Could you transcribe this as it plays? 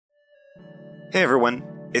Hey everyone,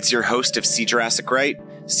 it's your host of See Jurassic Right,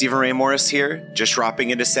 Stephen Ray Morris here, just dropping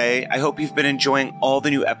in to say I hope you've been enjoying all the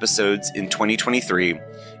new episodes in 2023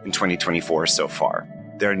 and 2024 so far.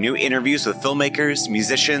 There are new interviews with filmmakers,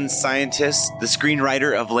 musicians, scientists, the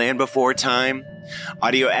screenwriter of Land Before Time,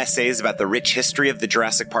 audio essays about the rich history of the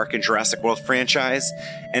Jurassic Park and Jurassic World franchise,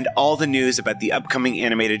 and all the news about the upcoming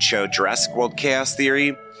animated show Jurassic World Chaos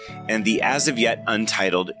Theory and the as-of-yet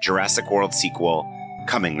untitled Jurassic World sequel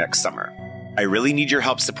coming next summer. I really need your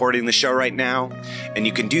help supporting the show right now, and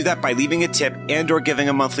you can do that by leaving a tip and or giving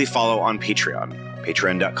a monthly follow on Patreon,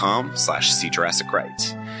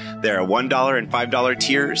 patreon.com/SeeJurassicRight. There are $1 and $5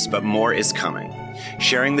 tiers, but more is coming.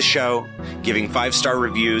 Sharing the show, giving 5-star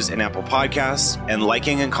reviews in Apple Podcasts, and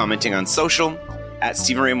liking and commenting on social at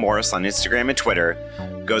Stephen Ray Morris on Instagram and Twitter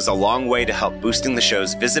goes a long way to help boosting the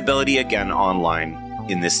show's visibility again online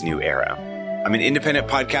in this new era. I'm an independent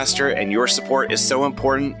podcaster, and your support is so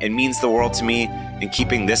important and means the world to me in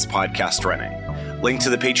keeping this podcast running. Link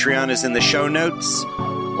to the Patreon is in the show notes.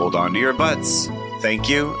 Hold on to your butts. Thank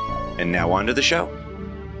you. And now on to the show.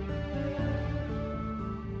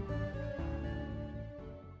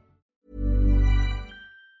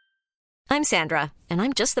 I'm Sandra, and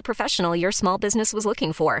I'm just the professional your small business was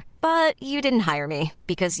looking for. But you didn't hire me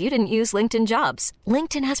because you didn't use LinkedIn Jobs.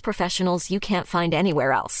 LinkedIn has professionals you can't find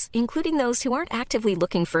anywhere else, including those who aren't actively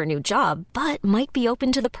looking for a new job, but might be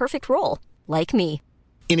open to the perfect role, like me.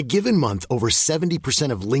 In a given month, over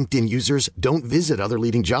 70% of LinkedIn users don't visit other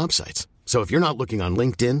leading job sites. So if you're not looking on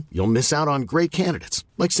LinkedIn, you'll miss out on great candidates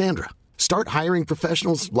like Sandra. Start hiring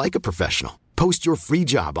professionals like a professional. Post your free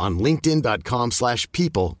job on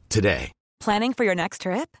linkedin.com/people today. Planning for your next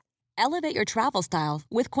trip? Elevate your travel style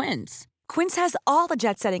with Quince. Quince has all the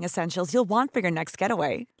jet-setting essentials you'll want for your next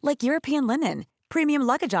getaway, like European linen, premium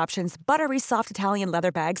luggage options, buttery soft Italian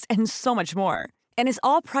leather bags, and so much more. And is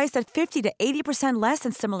all priced at 50 to 80% less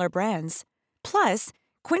than similar brands. Plus,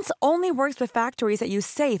 Quince only works with factories that use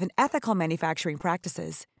safe and ethical manufacturing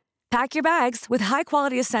practices. Pack your bags with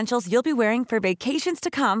high-quality essentials you'll be wearing for vacations to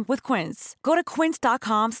come with Quince. Go to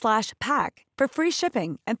quince.com/pack for free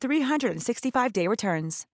shipping and 365-day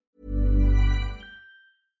returns.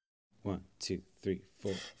 1, 2, 3,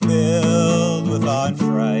 4. Filled with awe and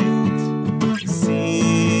fright,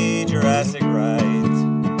 see Jurassic Right.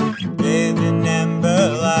 Bathed in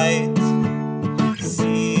amber light,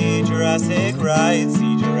 see Jurassic Right.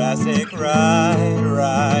 See Jurassic Right,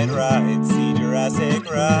 right, right. See Jurassic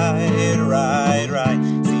Right, right, right.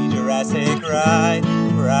 See Jurassic Right,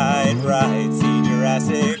 right, right. See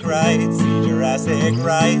Jurassic Right. See Jurassic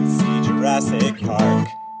Right. See Jurassic Park.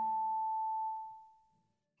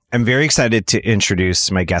 I'm very excited to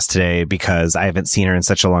introduce my guest today because I haven't seen her in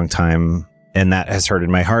such a long time. And that has hurted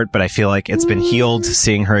my heart, but I feel like it's been healed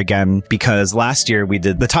seeing her again because last year we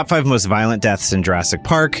did the top 5 most violent deaths in Jurassic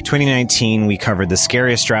Park. 2019, we covered the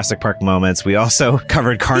scariest Jurassic Park moments. We also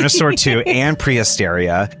covered Carnosaur 2 and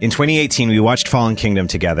Prehysteria. In 2018, we watched Fallen Kingdom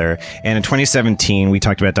together. And in 2017, we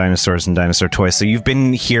talked about dinosaurs and dinosaur toys. So you've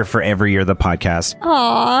been here for every year of the podcast.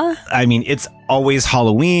 Aww. I mean, it's always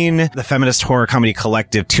Halloween, the feminist horror comedy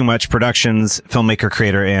collective Too Much Productions, filmmaker,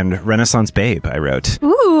 creator, and Renaissance Babe, I wrote.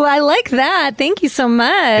 Ooh, I like that. Thank you so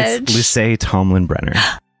much. It's Luce Tomlin Brenner.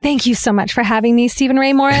 Thank you so much for having me, Stephen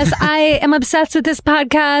Ray Morris. I am obsessed with this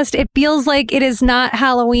podcast. It feels like it is not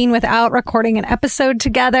Halloween without recording an episode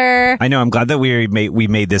together. I know. I'm glad that we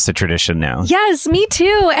made this a tradition now. Yes, me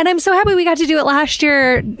too. And I'm so happy we got to do it last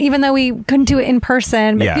year, even though we couldn't do it in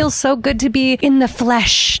person. But It feels so good to be in the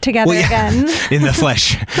flesh together again. In the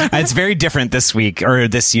flesh. It's very different this week or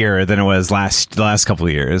this year than it was the last couple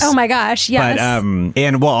of years. Oh my gosh, yes.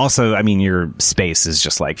 But also, I mean, your space is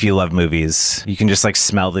just like, if you love movies, you can just like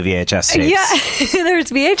smell the VHS tapes. Yeah, there's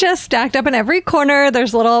VHS stacked up in every corner.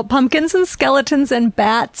 There's little pumpkins and skeletons and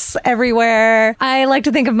bats everywhere. I like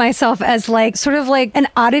to think of myself as like sort of like an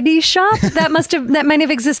oddity shop that might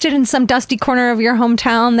have existed in some dusty corner of your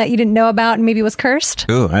hometown that you didn't know about and maybe was cursed.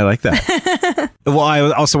 Ooh, I like that. Well, I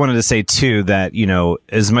also wanted to say too that, you know,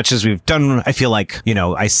 as much as we've done, I feel like, you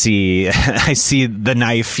know, I see the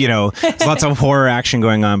knife, you know, there's lots of horror action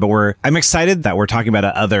going on, but I'm excited that we're talking about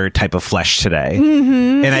another type of flesh today.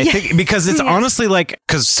 Mm-hmm. And I think because it's honestly like,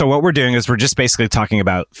 so what we're doing is we're just basically talking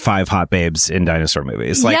about 5 hot babes in dinosaur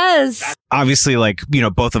movies. Like, yes. Obviously, like, you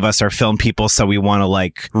know, both of us are film people, so we want to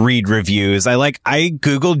like read reviews. I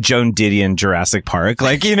Googled Joan Didion Jurassic Park.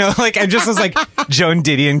 Like, you know, like I just was like Joan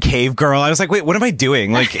Didion cave girl. I was like, wait, what am I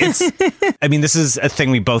doing? Like, I mean, this is a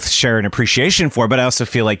thing we both share an appreciation for, but I also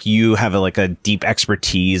feel like you have a deep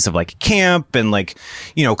expertise of like camp and like,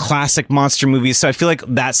 you know, classic monster movies. So I feel like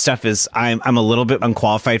that stuff is, I'm a little bit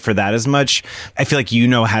unqualified for that as much. I feel like you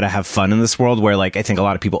know how to have fun in this world where like I think a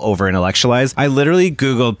lot of people over intellectualize. I literally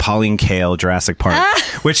Googled Pauline Kael Jurassic Park,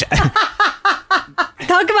 which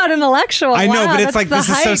talk about intellectual. I know, wow, but it's like, this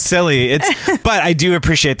is so silly. But I do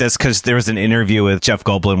appreciate this because there was an interview with Jeff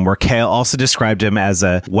Goldblum where Kael also described him as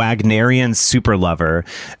a Wagnerian super lover.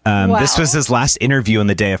 This was his last interview in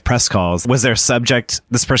the day of press calls. Was there a subject,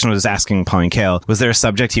 this person was asking Pauline Kael, was there a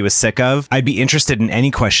subject he was sick of? I'd be interested in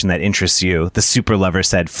any question that interests you. The super lover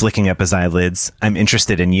said, flicking up his eyelids, I'm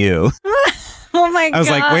interested in you. Oh my God. I was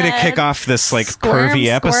like, way to kick off this like pervy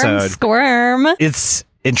episode. Squirm. It's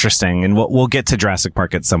interesting, and we'll get to Jurassic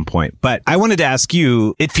Park at some point. But I wanted to ask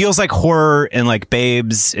you, it feels like horror and like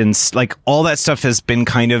Babes and like all that stuff has been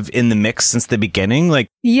kind of in the mix since the beginning. Like,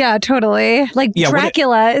 yeah, totally. Like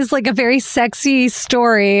Dracula is like a very sexy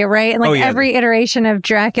story, right? And like every iteration of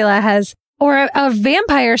Dracula has, or of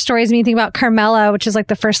vampire stories, when you think about Carmela, which is like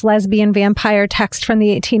the first lesbian vampire text from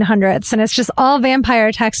the 1800s. And it's just all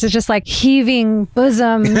vampire text is just like heaving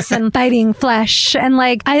bosoms and biting flesh. And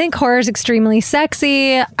like, I think horror is extremely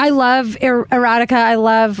sexy. I love erotica. I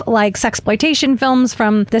love like sexploitation films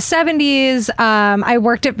from the 70s. I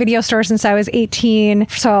worked at video stores since I was 18.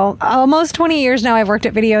 So almost 20 years now I've worked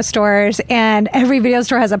at video stores, and every video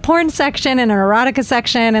store has a porn section and an erotica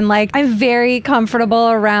section. And like, I'm very comfortable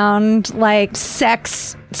around like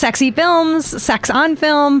sexy films, sex on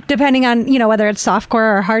film, depending on, you know, whether it's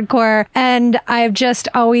softcore or hardcore. And I've just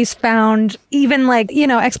always found even like, you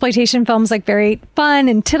know, exploitation films like very fun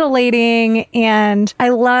and titillating. And I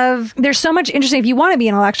love, there's so much interesting, if you want to be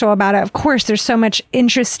intellectual about it, of course, there's so much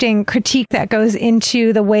interesting critique that goes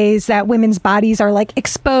into the ways that women's bodies are like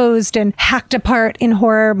exposed and hacked apart in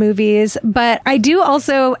horror movies. But I do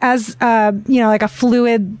also, as, you know, like a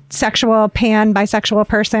fluid sexual bisexual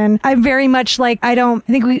person, I'm very much like, I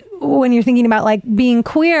think when you're thinking about like being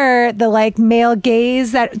queer, the like male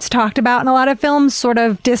gaze that's talked about in a lot of films sort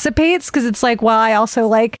of dissipates, because it's like, well, I also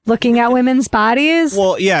like looking at women's bodies.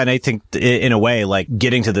 Well, yeah. And I think in a way, like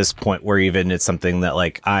getting to this point where even it's something that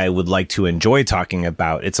like I would like to enjoy talking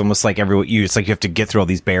about. It's almost like it's like you have to get through all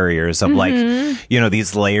these barriers of like, you know,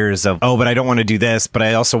 these layers of, oh, but I don't want to do this, but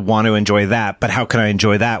I also want to enjoy that. But how can I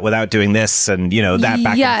enjoy that without doing this? And, you know, that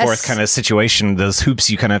back and forth kind of situation, those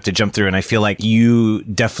hoops you kind of have to jump through. And I feel like you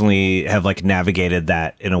definitely have like navigated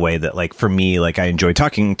that in a way that like for me, like I enjoy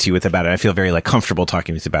talking to you about it. I feel very like comfortable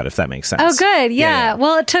talking with you about it, if that makes sense. Oh, good. Yeah.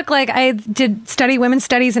 Well, it took like, I did study women's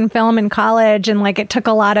studies in film in college, and like it took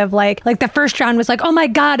a lot of like the first round was like, oh my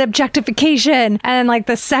God, objectification. And like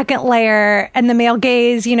the second layer and the male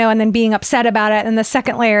gaze, you know, and then being upset about it. And the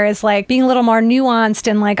second layer is like being a little more nuanced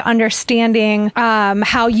and like understanding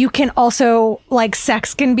how you can also like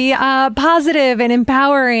sex can be positive and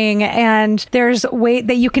empowering. And there's a way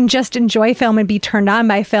that you can just enjoy film and be turned on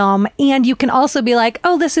by film. And you can also be like,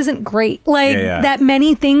 oh, this isn't great. Like that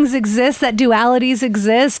many things exist, that dualities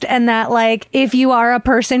exist. And that like, if you are a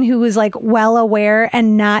person who is like well aware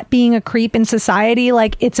and not being a creep in society,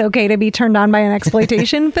 like it's okay to be turned on by an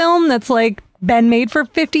exploitation film that's like been made for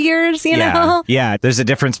 50 years, you know? Yeah. There's a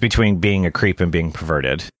difference between being a creep and being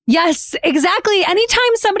perverted. Yes, exactly.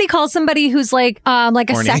 Anytime somebody calls somebody who's like a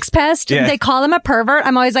horny sex pest, they call them a pervert.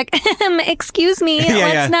 I'm always like, excuse me,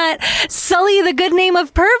 let's not sully the good name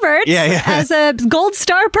of pervert as a gold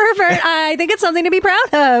star pervert. I think it's something to be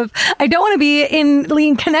proud of. I don't want to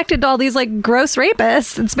be connected to all these like gross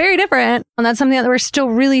rapists. It's very different. And that's something that we're still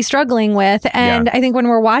really struggling with. And I think when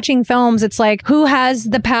we're watching films, it's like, who has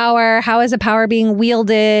the power? How is the power being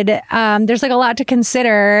wielded? There's like a lot to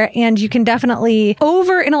consider, and you can definitely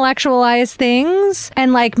over-intellectualize things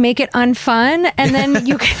and like make it unfun, and then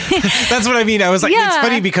you can that's what I mean. I was like, it's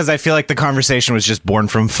funny because I feel like the conversation was just born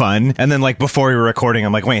from fun, and then like before we were recording,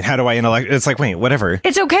 I'm like, wait, how do I it's like, wait, whatever,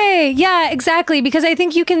 it's okay. Yeah, exactly, because I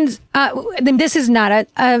think you can this is not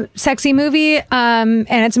a sexy movie, and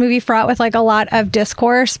it's a movie fraught with like a lot of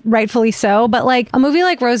discourse, rightfully so, but like a movie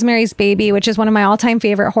like Rosemary's Baby, which is one of my all-time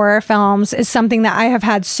favorite horror films, is something that I have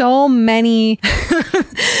had so many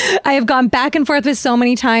I have gone back and forth with so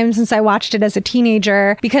many times since I watched it as a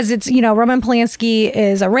teenager, because it's, you know, Roman Polanski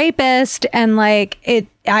is a rapist, and like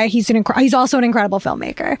he's also an incredible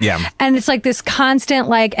filmmaker. Yeah. And it's like this constant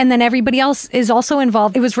like, and then everybody else is also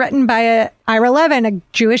involved. It was written by Ira Levin, a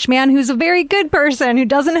Jewish man who's a very good person, who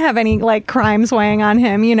doesn't have any like crimes weighing on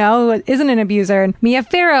him, you know, who isn't an abuser. And Mia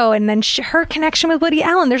Farrow, and then her connection with Woody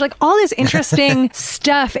Allen. There's like all this interesting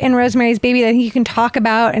stuff in Rosemary's Baby that you can talk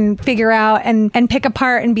about and figure out and pick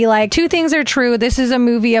apart and be like, two things are true. This is a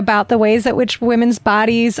movie about the ways that which women's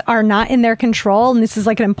bodies are not in their control. And this is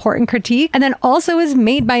like an important critique. And then also is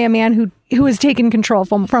made by a man who who has taken control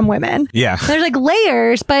from women. Yeah. There's like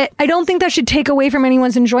layers, but I don't think that should take away from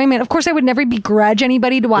anyone's enjoyment. Of course, I would never begrudge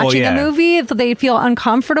anybody to watching a movie if they feel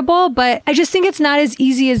uncomfortable, but I just think it's not as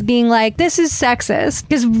easy as being like, this is sexist,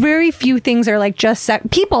 because very few things are like just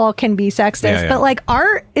people can be sexist, but like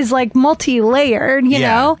art is like multi-layered, you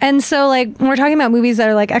know? And so like when we're talking about movies that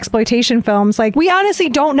are like exploitation films, like we honestly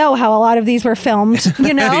don't know how a lot of these were filmed,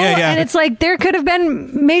 you know? And it's like there could have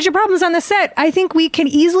been major problems on the set. I think we can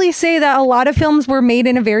easily say that a lot of films were made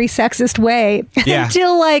in a very sexist way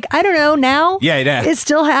until like, I don't know, now it's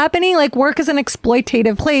still happening. Like work is an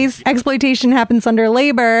exploitative place. Exploitation happens under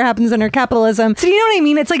labor, happens under capitalism. So you know what I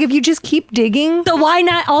mean? It's like if you just keep digging, so why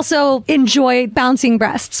not also enjoy bouncing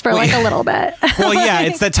breasts for like a little bit? Well, yeah,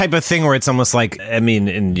 it's that type of thing where it's almost like, I mean,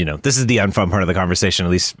 and you know, this is the unfun part of the conversation,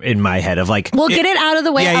 at least in my head, of like, we'll get it out of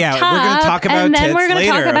the way up top. We're going to talk about and then tits we're going to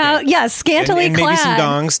talk about, scantily and clad. maybe some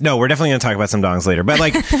dongs. No, we're definitely going to talk about some dongs later. But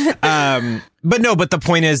like, but the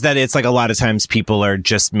point is that it's like a lot of times people are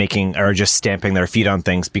just stamping their feet on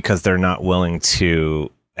things because they're not willing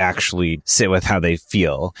to actually sit with how they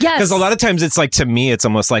feel. Yes. Because a lot of times it's like, to me, it's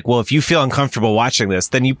almost like, well, if you feel uncomfortable watching this,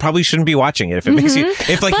 then you probably shouldn't be watching it. If it makes you,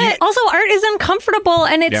 but also art is uncomfortable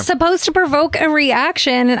and it's supposed to provoke a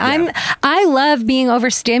reaction. And I love being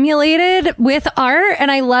overstimulated with art. And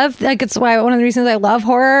I love, like, it's why one of the reasons I love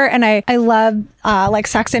horror and I love like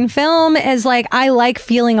sex in film is like, I like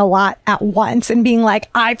feeling a lot at once and being like,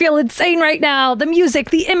 I feel insane right now. The music,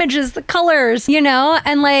 the images, the colors, you know?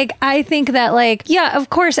 And like, I think that like, yeah, of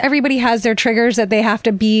course, everybody has their triggers that they have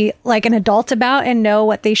to be like an adult about and know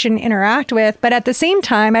what they shouldn't interact with. But at the same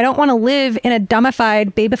time, I don't want to live in a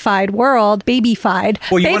dumbified, babyfied world. Babyfied.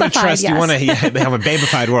 Well, you want to trust, you want to have a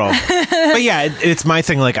babyfied world. But yeah, it's my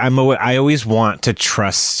thing. Like I always want to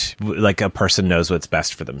trust like a person knows what's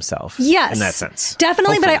best for themselves. Yes. In that sense.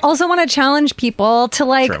 Definitely. Hopefully. But I also want to challenge people to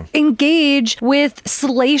like engage with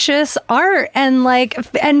salacious art and like,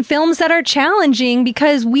 and films that are challenging,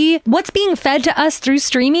 because what's being fed to us through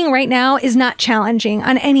streaming right now is not challenging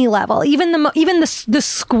on any level. Even the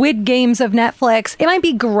Squid Games of Netflix, it might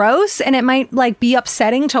be gross and it might like be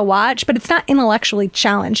upsetting to watch, but it's not intellectually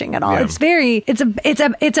challenging at all. Yeah.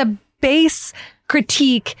 It's a base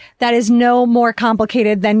critique that is no more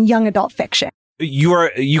complicated than young adult fiction.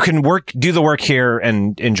 You can do the work here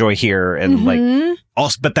and enjoy here and like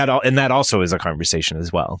also, but that also is a conversation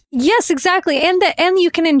as well. Yes, exactly. And you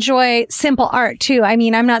can enjoy simple art too. I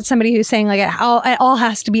mean, I'm not somebody who's saying like it all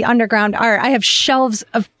has to be underground art. I have shelves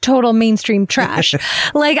of total mainstream trash.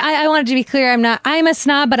 Like I wanted to be clear, I'm a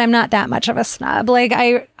snob, but I'm not that much of a snob. Like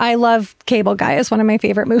I love Cable Guy. It's one of my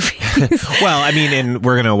favorite movies. Well, I mean, and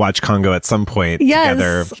we're going to watch Congo at some point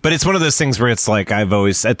together, but it's one of those things where it's like, I've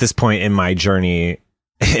always, at this point in my journey,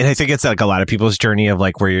 and I think it's like a lot of people's journey of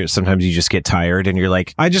like where sometimes you just get tired and you're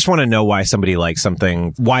like, I just want to know why somebody likes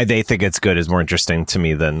something, why they think it's good is more interesting to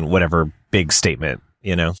me than whatever big statement,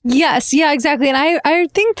 you know? Yes. Yeah, exactly. And I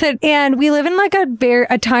think that, and we live in like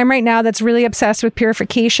a time right now that's really obsessed with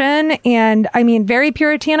purification and I mean, very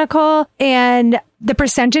puritanical, and the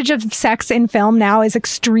percentage of sex in film now is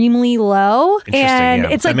extremely low. And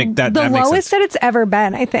it's like the lowest that it's ever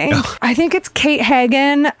been, I think. I think it's Kate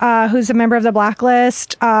Hagen, who's a member of the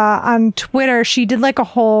Blacklist, on Twitter. She did like a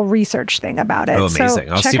whole research thing about it. Oh, amazing.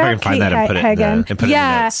 So I'll see if I can find that and put it in the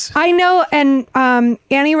notes. I know. And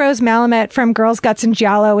Annie Rose Malamet from Girls, Guts, and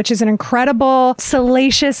Giallo, which is an incredible,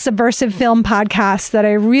 salacious, subversive film podcast that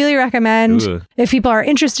I really recommend if people are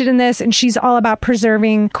interested in this. And she's all about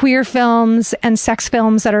preserving queer films and sex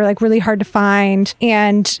films that are like really hard to find,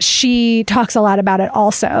 and she talks a lot about it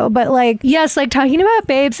also. But like, yes, like talking about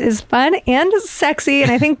babes is fun and sexy,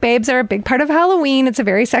 and I think babes are a big part of Halloween. It's a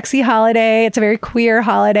very sexy holiday. It's a very queer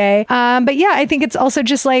holiday. But yeah, I think it's also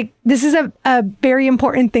just like, this is a very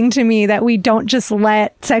important thing to me, that we don't just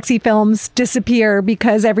let sexy films disappear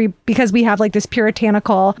because we have like this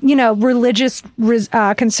puritanical, you know, religious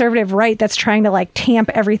conservative right that's trying to like tamp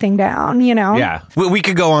everything down, you know? Yeah. We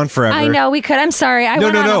could go on forever. I know we could. I'm sorry. I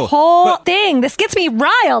went on a whole thing. This gets me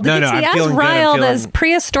riled. It gets me as riled as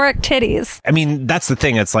prehistoric titties. I mean, that's the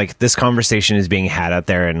thing. It's like this conversation is being had out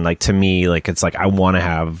there. And like, to me, like, it's like, I want to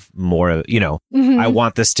have more, you know, I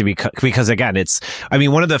want this to be, because again,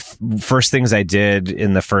 one of the first things I did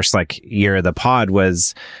in the first like year of the pod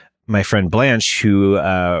was my friend Blanche, who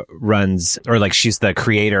she's the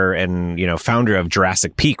creator and, you know, founder of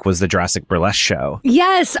Jurassic Peak, was the Jurassic Burlesque show.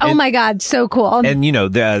 Yes. Oh my God. So cool. And, you know,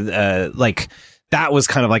 that was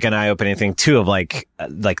kind of like an eye-opening thing too, of like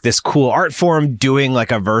this cool art form doing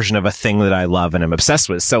like a version of a thing that I love and I'm obsessed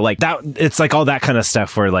with. So like that, it's like all that kind of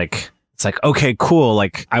stuff where like, it's like, okay, cool.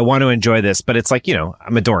 Like, I want to enjoy this, but it's like, you know,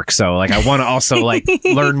 I'm a dork. So like, I want to also like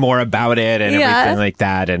learn more about it and everything like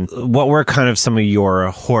that. And what were kind of some of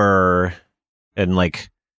your horror and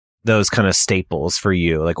like those kind of staples for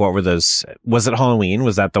you? Like, what were those? Was it Halloween?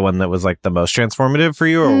 Was that the one that was like the most transformative for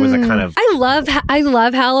you? Or was it kind of... I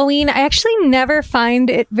love Halloween. I actually never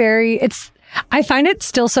find it I find it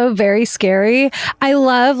still so very scary. I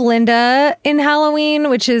love Linda in Halloween,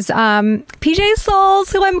 which is PJ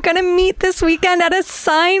Souls, who I'm going to meet this weekend at a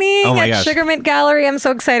signing at Sugarmint Gallery. I'm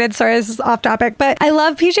so excited. Sorry, this is off topic, but I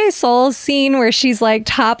love PJ Souls' scene where she's like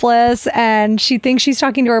topless and she thinks she's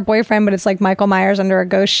talking to her boyfriend, but it's like Michael Myers under a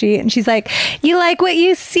ghost sheet. And she's like, "You like what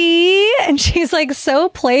you see?" And she's like so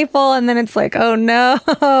playful. And then it's like, oh no.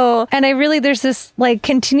 And there's this like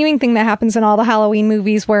continuing thing that happens in all the Halloween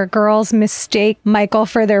movies where girls mistake Michael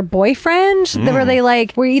for their boyfriend,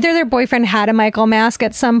 where either their boyfriend had a Michael mask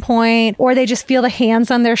at some point, or they just feel the hands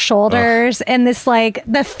on their shoulders. And this like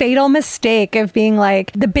the fatal mistake of being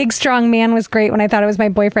like, the big strong man was great when I thought it was my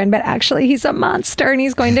boyfriend, but actually he's a monster and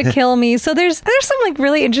he's going to kill me. So there's some like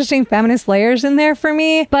really interesting feminist layers in there for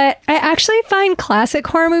me, but I actually find classic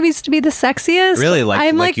horror movies to be the sexiest. Really?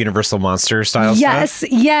 Like Universal Monster style stuff?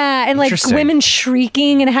 Yeah. And like women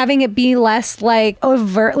shrieking and having it be less like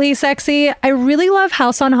overtly sexy. I really love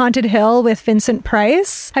House on Haunted Hill with Vincent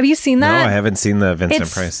Price. Have you seen that? No, I haven't seen the Vincent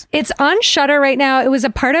Price. It's on Shudder right now. It was a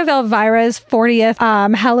part of Elvira's 40th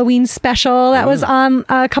Halloween special that was on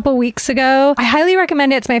a couple weeks ago. I highly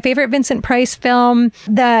recommend it. It's my favorite Vincent Price film.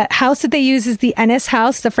 The house that they use is the Ennis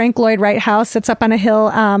house, the Frank Lloyd Wright house that's up on a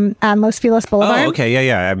hill on Los Feliz Boulevard. Oh, okay.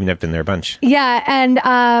 Yeah. I mean, I've been there a bunch. Yeah. And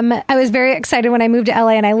I was very excited when I moved to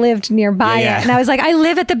LA and I lived nearby it. And I was like, I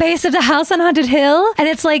live at the base of the House on Haunted Hill. And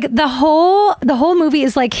it's like the whole movie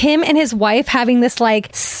is like him and his wife having this like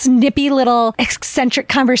snippy little eccentric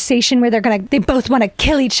conversation where they both want to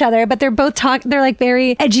kill each other, but they're like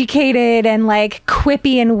very educated and like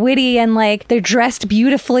quippy and witty and like they're dressed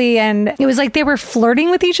beautifully. And it was like they were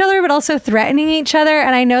flirting with each other, but also threatening each other.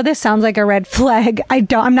 And I know this sounds like a red flag.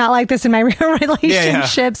 I'm not like this in my real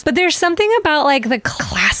relationships, but there's something about like the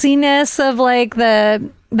classiness of like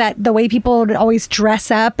the way people would always dress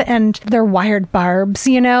up and their wired barbs,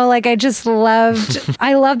 you know, like I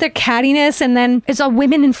love their cattiness. And then it's all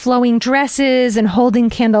women in flowing dresses and holding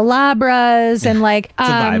candelabras and like, it's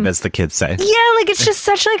a vibe, as the kids say. Yeah. Like it's just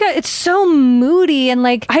such like it's so moody. And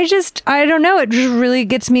like, I don't know. It just really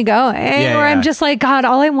gets me going I'm just like, God,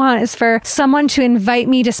 all I want is for someone to invite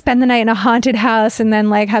me to spend the night in a haunted house and then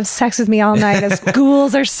like have sex with me all night as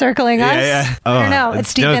ghouls are circling us. Yeah. I don't know.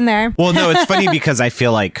 It's deep in there. Well, no, it's funny because I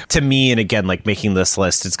feel like to me, and again, like making this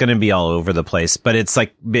list, it's going to be all over the place, but it's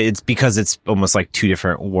because it's almost like two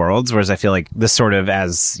different worlds. Whereas I feel like this sort of,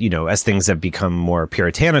 as you know, as things have become more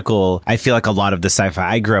puritanical, I feel like a lot of the sci-fi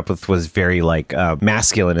I grew up with was very like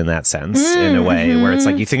masculine in that sense, in a way where it's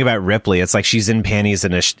like, you think about Ripley, it's like she's in panties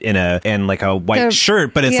and like a white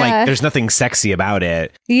shirt, but it's like, there's nothing sexy about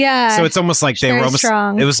it. Yeah. So it's almost like they were almost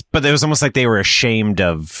strong. It was almost like they were ashamed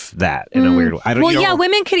of that in a weird way.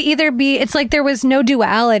 Women could either be, it's like there was no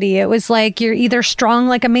duality. It was like you're either strong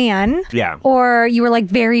like a man, or you were like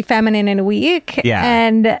very feminine and weak. Yeah.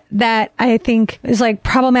 And that I think is like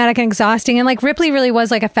problematic and exhausting. And like Ripley really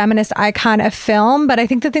was like a feminist icon of film. But I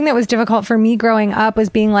think the thing that was difficult for me growing up was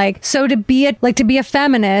being like, so to be a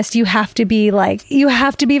feminist, you have to be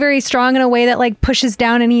very strong in a way that like pushes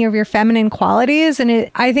down any of your feminine qualities.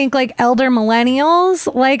 And I think like elder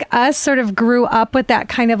millennials like us sort of grew up with that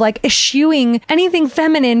kind of like eschewing anything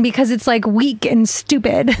feminine because it's like weak and stupid.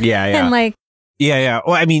 Yeah. And like, yeah.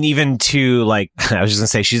 Well, I mean, even to like, I was just gonna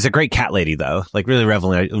say, she's a great cat lady, though. Like, really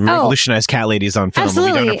revolutionized cat ladies on film.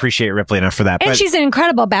 Absolutely. We don't appreciate Ripley enough for that. And she's an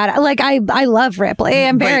incredible badass. Like, I love Ripley.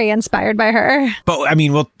 I'm very inspired by her. But I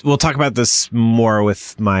mean, we'll talk about this more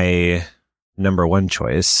with my number one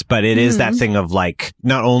choice, but it is that thing of like,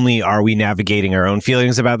 not only are we navigating our own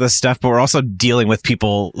feelings about this stuff, but we're also dealing with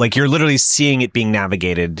people. Like, you're literally seeing it being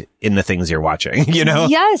navigated in the things you're watching, you know?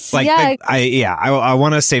 Yes. Like, I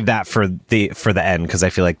want to save that for the end, because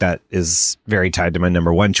I feel like that is very tied to my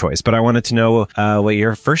number one choice. But I wanted to know what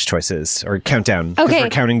your first choice is, or countdown. Okay. We're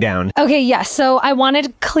counting down. Okay. Yeah. So I wanted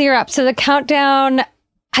to clear up. So the countdown,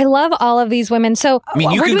 I love all of these women. So, I mean,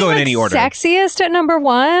 you can go in any order. Sexiest at number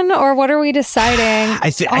one, or what are we deciding?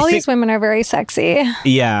 All these women are very sexy.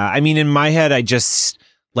 Yeah. I mean, in my head, I just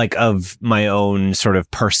like of my own sort of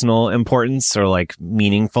personal importance or like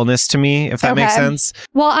meaningfulness to me, if that makes sense.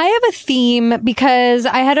 Well, I have a theme because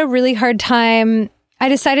I had a really hard time. I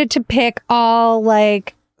decided to pick all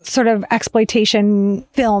like sort of exploitation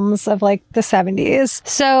films of like the 70s.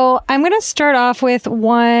 So I'm going to start off with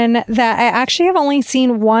one that I actually have only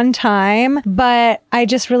seen one time, but I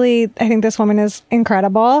think this woman is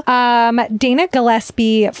incredible. Dana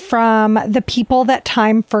Gillespie from The People That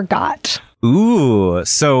Time Forgot. Ooh.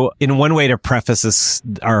 So in one way to preface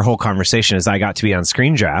our whole conversation is I got to be on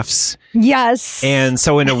Screen Drafts. Yes. And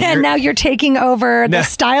so in a weird... And now you're taking over the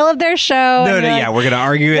style of their show. No, yeah. We're going to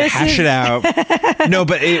argue it, hash it out. No,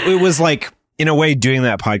 but it was like, in a way, doing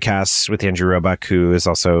that podcast with Andrew Roebuck, who is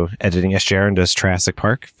also editing SJR and does Jurassic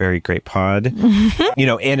Park. Very great pod. You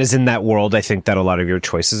know, and is in that world, I think, that a lot of your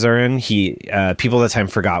choices are in. People That Time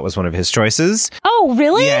Forgot was one of his choices. Oh,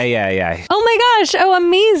 really? Yeah. Oh my gosh. Oh,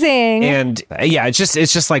 amazing. And yeah, it's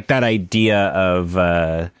just like that idea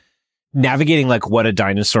of navigating like what a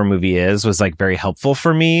dinosaur movie is was like very helpful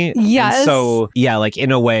for me. Yes. And so yeah, like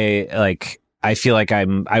in a way, like I feel like I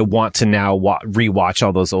want to now rewatch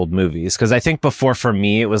all those old movies, because I think before for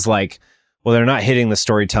me it was like, well, they're not hitting the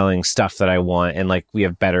storytelling stuff that I want, and like we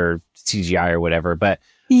have better CGI or whatever. But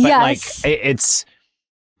yes, like it's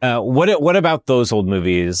what about those old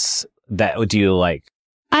movies that do you like?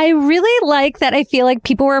 I really like that. I feel like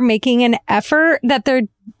people were making an effort, that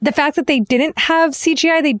the fact that they didn't have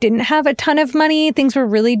CGI, they didn't have a ton of money, things were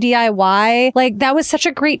really DIY. Like that was such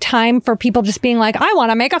a great time for people just being like, I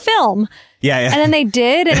want to make a film. Yeah. And then they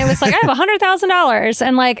did, and it was like, I have $100,000,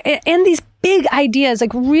 and like, and these big ideas,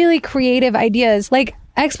 like really creative ideas, like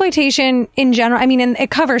exploitation in general. I mean, and it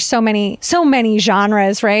covers so many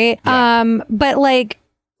genres, right? Yeah. But like,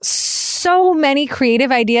 so many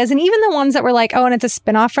creative ideas, and even the ones that were like, oh, and it's a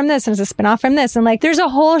spin-off from this, and it's a spin-off from this, and like there's a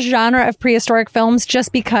whole genre of prehistoric films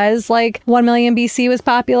just because like 1 million BC was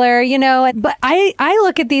popular, you know. But I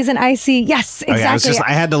look at these and I see, yes, exactly.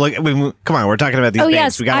 I had to look. Come on, we're talking about these things.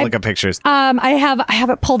 Yes, we gotta look at pictures. I have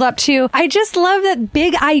it pulled up too. I just love that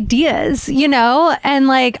big ideas, you know, and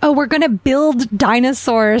like, oh, we're gonna build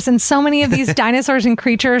dinosaurs, and so many of these dinosaurs and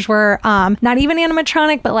creatures were not even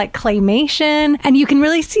animatronic, but like claymation, and you can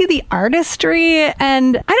really see the artistry.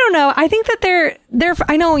 And I don't know, I think that they're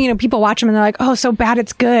I know, you know, people watch them and they're like, oh, so bad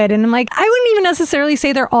it's good, and I'm like, I wouldn't even necessarily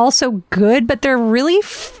say they're all so good, but they're really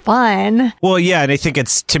fun. Well, yeah, and I think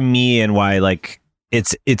it's, to me, and why like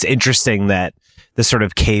it's interesting that the sort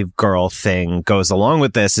of cave girl thing goes along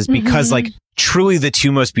with this is because like truly the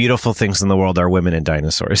two most beautiful things in the world are women and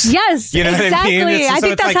dinosaurs. Yes, you know exactly. what I mean? I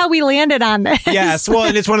think that's like, how we landed on this. Yes, well,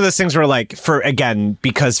 and it's one of those things where like,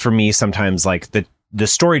 because for me sometimes like the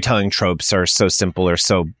storytelling tropes are so simple or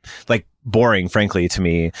so like boring, frankly, to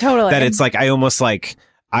me. Totally. That it's like, I almost like,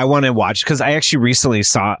 I want to watch, because I actually recently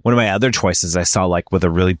saw one of my other choices. I saw like with a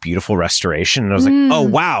really beautiful restoration, and I was like, oh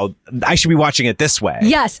wow, I should be watching it this way.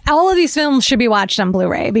 Yes, all of these films should be watched on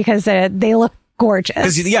Blu-ray because they look gorgeous.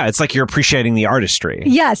 Because yeah, it's like you're appreciating the artistry.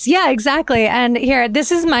 Yes, yeah, exactly. And here,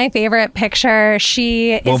 this is my favorite picture.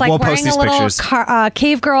 She is like wearing a little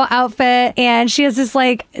cave girl outfit, and she has this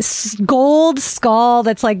like gold skull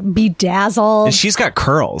that's like bedazzled. And she's got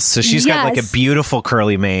curls, so she's got like a beautiful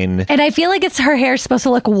curly mane. And I feel like her hair is supposed to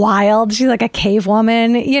look wild. She's like a cave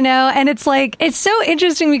woman, you know. And it's like, it's so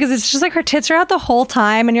interesting because it's just like her tits are out the whole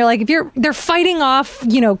time, and you're like, they're fighting off,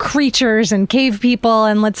 you know, creatures and cave people,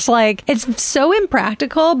 and it's like, it's so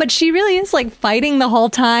impractical, but she really is like fighting the whole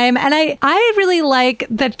time. And I really like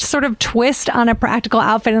the sort of twist on a practical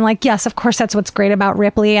outfit. And like, yes, of course, that's what's great about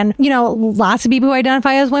Ripley. And, you know, lots of people who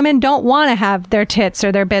identify as women don't want to have their tits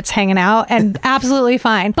or their bits hanging out, and absolutely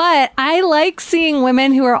fine. But I like seeing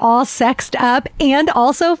women who are all sexed up and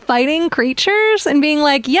also fighting creatures and being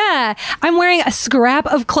like, yeah, I'm wearing a scrap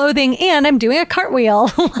of clothing and I'm doing a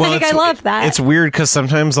cartwheel. Like, I love that. It's weird because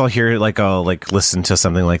sometimes I'll listen to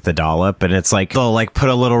something like The Dollop, and it's like, they'll like put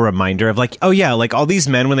a little reminder of like, oh yeah, like all these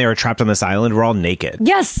men when they were trapped on this island were all naked.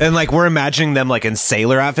 Yes. And like we're imagining them like in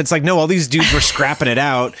sailor outfits. Like, no, all these dudes were scrapping it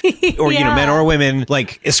out, or, you know, men or women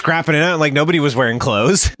like scrapping it out. Like nobody was wearing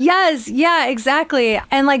clothes. Yes. Yeah, exactly.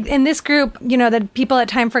 And like in this group, you know, the People That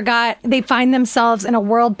Time Forgot, they find themselves in a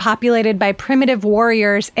world populated by primitive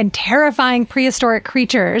warriors and terrifying prehistoric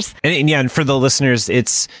creatures. And for the listeners,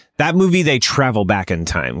 it's that movie, they travel back in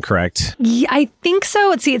time, correct? Yeah, I think so.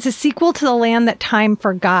 Let's see. It's a sequel to The Land That Time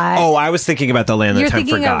Forgot. Oh, I was thinking about The Land That Time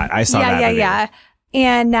Forgot. I saw that. Yeah.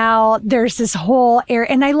 And now there's this whole area.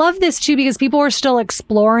 And I love this too, because people were still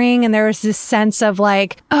exploring and there was this sense of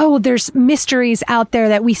like, oh, there's mysteries out there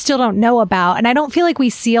that we still don't know about. And I don't feel like we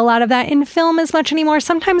see a lot of that in film as much anymore.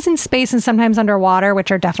 Sometimes in space and sometimes underwater,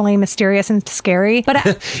 which are definitely mysterious and scary.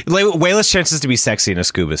 But way less chances to be sexy in a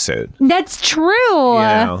scuba suit. That's true.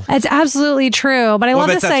 That's absolutely true. But I love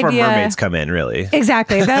this idea. That's where mermaids come in, really.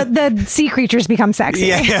 Exactly. The sea creatures become sexy.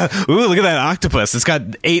 Yeah. Ooh, look at that octopus. It's got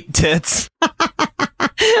 8 tits.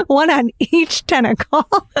 One on each tentacle.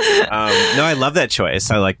 No, I love that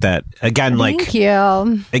choice. I like that. Again, Thank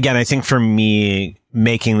you. Again, I think for me,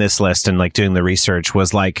 making this list and like doing the research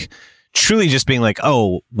was like truly just being like,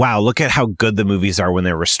 oh, wow, look at how good the movies are when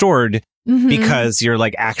they're restored. Mm-hmm. Because you're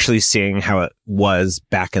like actually seeing how it was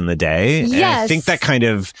back in the day. Yes. And I think that kind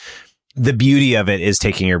of the beauty of it is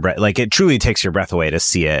taking your breath. Like it truly takes your breath away to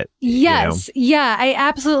see it. Yes. Yeah, I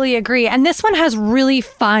absolutely agree. And this one has really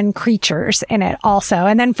fun creatures in it also.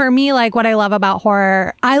 And then for me, like what I love about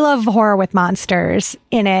horror, I love horror with monsters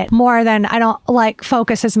in it more than I don't like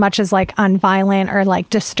focus as much as like on violent or like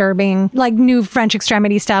disturbing, like new French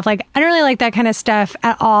extremity stuff. Like I don't really like that kind of stuff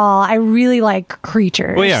at all. I really like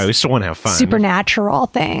creatures. Well, yeah, we still want to have fun. Supernatural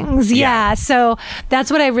things. Yeah. So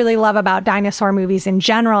that's what I really love about dinosaur movies in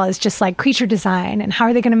general is just like creature design and how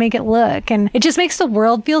are they going to make it look. And it just makes the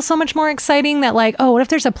world feel so much more exciting that like, oh, what if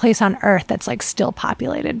there's a place on Earth that's like still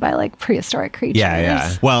populated by like prehistoric creatures?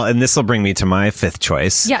 Yeah. Well, and this will bring me to my 5th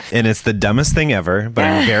choice. Yeah. And it's the dumbest thing ever, but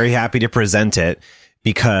I'm very happy to present it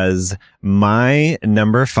because my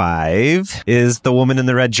number 5 is The Woman in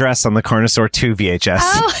the Red Dress on the Carnosaur 2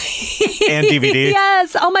 VHS. And DVD.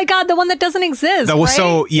 Yes. Oh my God. The one that doesn't exist.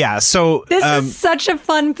 Right? So this is such a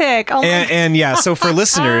fun pick. Oh and yeah. So for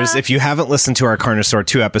listeners, if you haven't listened to our Carnosaur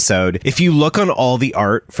 2 episode, if you look on all the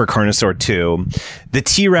art for Carnosaur 2, the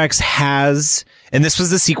T-Rex has, and this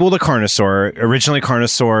was the sequel to Carnosaur. Originally,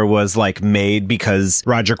 Carnosaur was like made because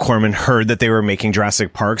Roger Corman heard that they were making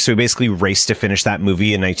Jurassic Park. So he basically raced to finish that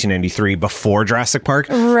movie in 1993 before Jurassic Park.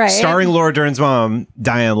 Right. Starring Laura Dern's mom,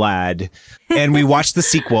 Diane Ladd. And we watched the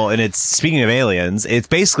sequel, and it's, speaking of aliens, it's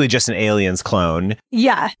basically just an Aliens clone.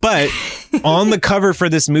 Yeah. But on the cover for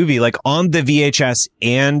this movie, like on the VHS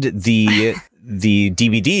and the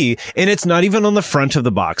DVD, and it's not even on the front of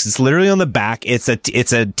the box. It's literally on the back. It's the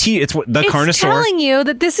Carnosaur. It's telling you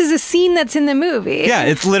that this is a scene that's in the movie. Yeah,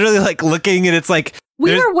 it's literally like looking, and it's like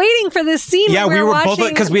we were waiting for this scene. Yeah, we were both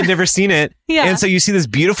because we had never seen it. Yeah. And so you see this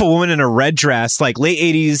beautiful woman in a red dress, like late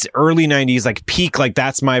 80s, early 90s, like peak, like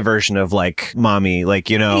that's my version of like mommy, like,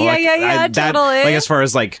 you know. Yeah, totally. Like as far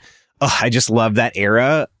as like, I just love that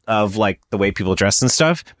era of like the way people dress and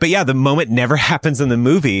stuff. But yeah, the moment never happens in the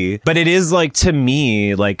movie, but it is like, to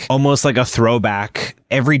me, like almost like a throwback.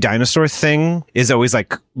 Every dinosaur thing is always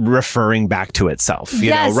like referring back to itself. You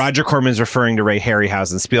know, Roger Corman's referring to Ray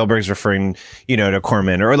Harryhausen, Spielberg's referring, you know, to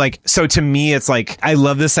Corman, or like, so to me, it's like, I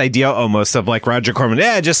love this idea almost of like Roger Corman,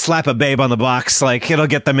 just slap a babe on the box. Like it'll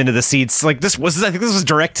get them into the seats. Like I think this was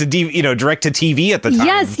direct to TV at the time.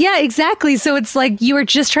 Yes. Yeah, exactly. So it's like you were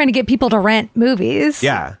just trying to get people to rent movies.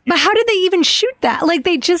 Yeah. But how did they even shoot that? Like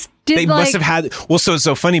they just did. They must have had. Well, so it's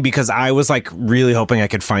so funny because I was like really hoping I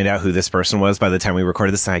could find out who this person was by the time we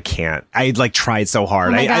recorded this, and I can't. I like tried so hard.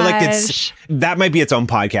 Oh my I like it's that might be its own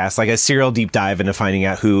podcast, like a serial deep dive into finding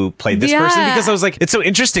out who played this person, because I was like, it's so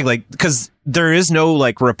interesting, like because there is no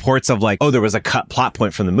like reports of like, oh, there was a cut plot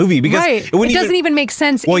point from the movie, because it doesn't even make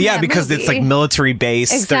sense. Well, yeah, because it's like military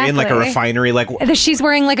base. Exactly. They're in like a refinery. Like she's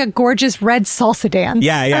wearing like a gorgeous red salsa dance.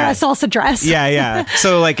 Yeah. A salsa dress. Yeah.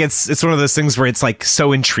 So like it's one of those things where it's like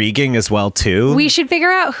so intriguing as well too. We should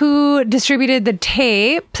figure out who distributed the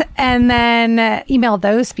tape and then email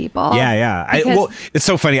those people. Yeah. Well, it's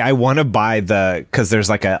so funny. I want to buy because there's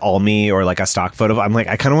like a all me or like a stock photo. I'm like,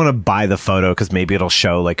 I kind of want to buy the photo because maybe it'll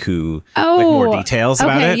show like who. Like more details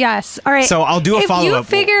about it. Yes. All right. So I'll do a follow up.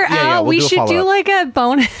 If you figure out, we should do like a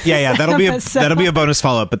bonus. Yeah. That'll be a bonus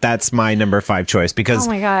follow up. But that's my number 5 choice because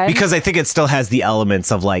because I think it still has the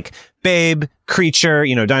elements of like babe, creature,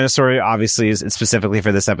 you know, dinosaur obviously is specifically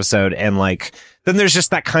for this episode, and like then there's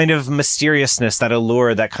just that kind of mysteriousness, that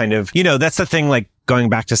allure, that kind of, you know, that's the thing. Like going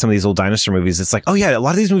back to some of these old dinosaur movies, it's like, oh yeah, a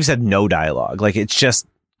lot of these movies had no dialogue. Like it's just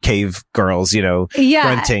cave girls, you know,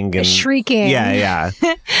 grunting and shrieking. Yeah.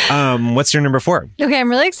 What's your number 4? Okay, I'm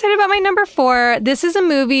really excited about my number 4. This is a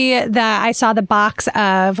movie that I saw the box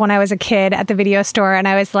of when I was a kid at the video store, and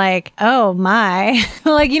I was like, oh my.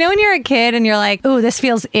 Like, you know, when you're a kid and you're like, oh, this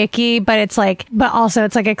feels icky, but it's like, but also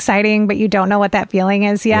it's like exciting, but you don't know what that feeling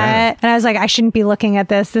is yet. Yeah. And I was like, I shouldn't be looking at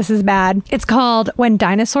this. This is bad. It's called When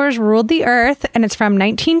Dinosaurs Ruled the Earth, and it's from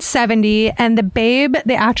 1970. And the babe,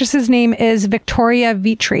 the actress's name is Victoria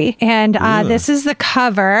Vitri. Tree. And this is the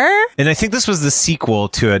cover. And I think this was the sequel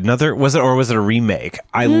to another, was it a remake?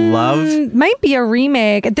 I love... Might be a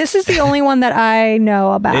remake. This is the only one that I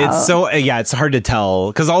know about. It's so, it's hard to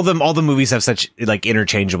tell because all the movies have such like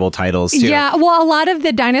interchangeable titles too. Yeah, well, a lot of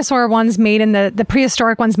the dinosaur ones made in the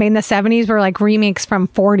prehistoric ones made in the 70s were like remakes from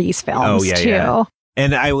 40s films too. Yeah.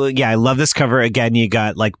 And I love this cover. Again, you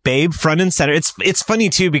got like Babe front and center. It's funny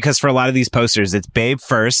too because for a lot of these posters, it's Babe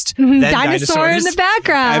first, then dinosaur in the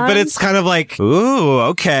background. But it's kind of like, ooh,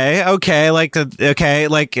 okay, like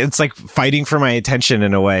it's like fighting for my attention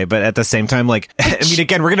in a way. But at the same time, like, I mean,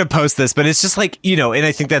 again, we're gonna post this, but it's just like, and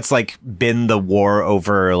I think that's like been the war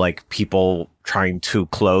over like people trying to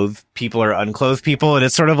clothe people or unclothe people, and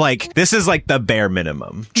it's sort of like this is like the bare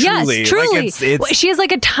minimum. Truly. Yes, truly. Like it's she has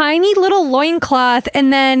like a tiny little loincloth,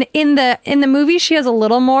 and then in the movie she has a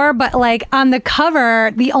little more, but like on the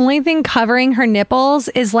cover, the only thing covering her nipples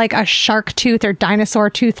is like a shark tooth or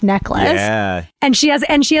dinosaur tooth necklace. Yeah. And she has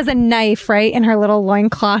a knife right in her little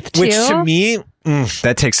loincloth too. Which to me,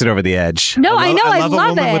 that takes it over the edge. No, I know. I love a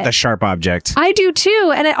woman it. with a sharp object. I do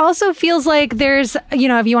too. And it also feels like there's,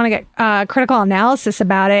 if you want to get critical analysis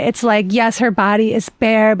about it, it's like, yes, her body is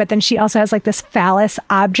bare, but then she also has like this phallus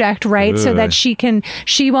object, right? So that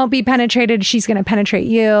she won't be penetrated. She's going to penetrate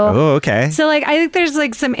you. Oh, okay. So like, I think there's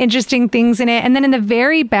like some interesting things in it. And then in the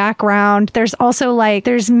very background, there's also like,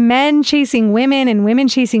 there's men chasing women and women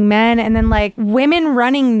chasing men. And then like women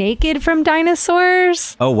running naked from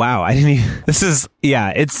dinosaurs. Oh, wow. I didn't even, it's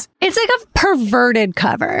like a perverted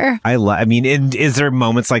cover. I mean, is there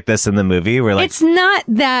moments like this in the movie where like it's not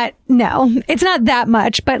that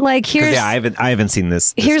much, but like here's I haven't seen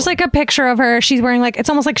this here's one. Like a picture of her. She's wearing like, it's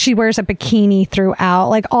almost like she wears a bikini throughout.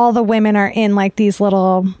 Like all the women are in like these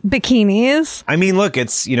little bikinis. I mean, look,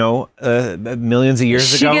 it's millions of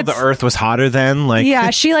years ago, the earth was hotter then.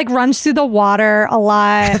 Like she like runs through the water a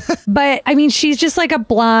lot. But I mean, she's just like a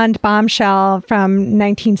blonde bombshell from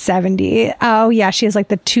 1970. Oh yeah, she has like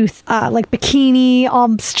the tooth, like bikini,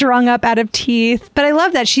 all strung up out of teeth. But I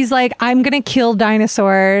love that she's like, I'm gonna kill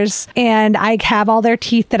dinosaurs, and I have all their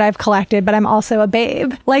teeth that I've collected, but I'm also a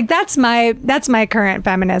babe. Like that's my current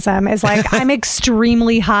feminism. Is like I'm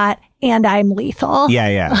extremely hot and I'm lethal.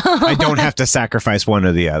 Yeah. I don't have to sacrifice one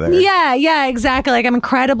or the other. Yeah, exactly. Like I'm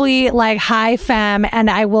incredibly like high femme, and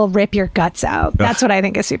I will rip your guts out. That's what I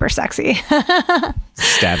think is super sexy.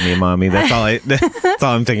 Stab me, mommy. That's all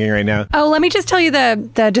I'm thinking right now. Oh, let me just tell you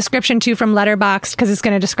the description too from Letterboxd, because it's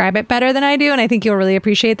going to describe it better than I do, and I think you'll really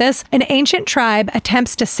appreciate this. An ancient tribe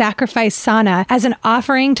attempts to sacrifice Sana as an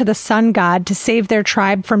offering to the sun god to save their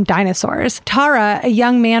tribe from dinosaurs. Tara, a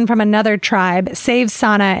young man from another tribe, saves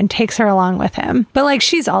Sana and takes her along with him. But like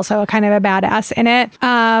she's also a kind of a badass in it.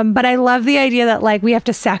 But I love the idea that like we have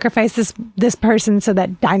to sacrifice this person so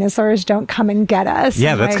that dinosaurs don't come and get us.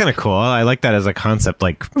 Yeah, that's kind of cool. I like that as a concept.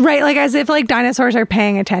 Like right, like as if like dinosaurs are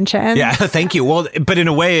paying attention. Yeah, thank you. Well, but in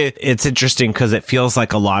a way, it's interesting because it feels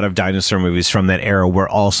like a lot of dinosaur movies from that era were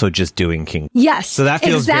also just doing King Kong. Yes, so that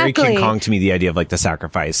feels very King Kong to me. The idea of like the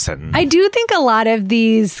sacrifice, and I do think a lot of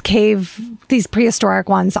these prehistoric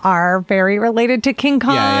ones are very related to King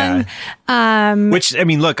Kong. Yeah. Which I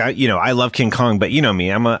mean, look, I love King Kong, but you know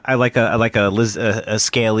me, I like a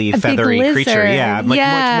scaly, feathery creature. Yeah, I'm like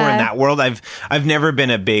much more in that world. I've never been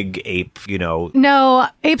a big ape. No,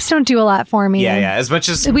 apes don't do a lot for me. Yeah. As much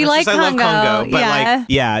as I love Congo,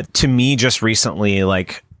 but to me, just recently,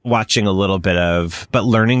 like watching a little bit of, but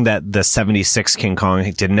learning that the 76 King Kong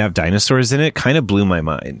didn't have dinosaurs in it kind of blew my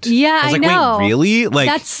mind. Yeah, I was like, know. Wait, really? Like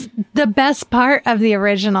that's the best part of the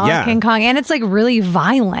original King Kong, and it's like really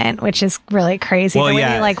violent, which is really crazy. Well, the way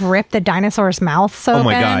they like rip the dinosaur's mouth open. Oh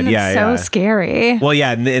my god, so scary. Well,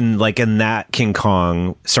 yeah, and in that King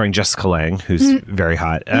Kong, starring Jessica Lange, who's very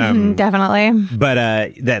hot, definitely.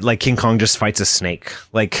 But that like King Kong just fights a snake,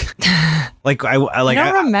 like I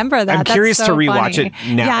don't remember that. I'm curious to rewatch it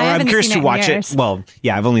now. Yeah, I'm curious to watch it. Well,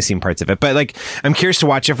 yeah, I've only seen parts of it, but like I'm curious to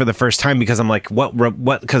watch it for the first time because I'm like, what?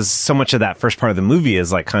 Because so much of that first part of the movie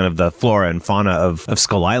is like kind of the flora and fauna of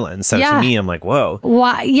Skull Island. So to me, I'm like, whoa.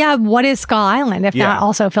 Why? Yeah, what is Skull Island if not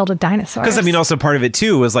also filled with dinosaurs? Because I mean, also part of it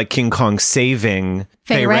too was like King Kong saving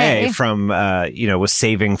Fay Wray from, was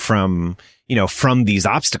saving from these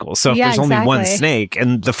obstacles. So if there's only one snake,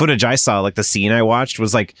 and the footage I saw, like the scene I watched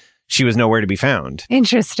was like, she was nowhere to be found.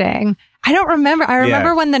 Interesting. I don't remember. I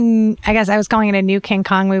remember when I guess I was calling it a new King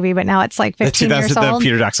Kong movie, but now it's like 15 years old. The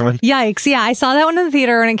Peter Jackson one? Yikes. Yeah. I saw that one in the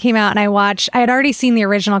theater when it came out, and I had already seen the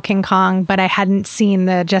original King Kong, but I hadn't seen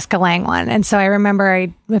the Jessica Lange one. And so I remember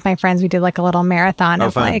with my friends, we did like a little marathon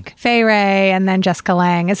of fun. Like Fay Wray and then Jessica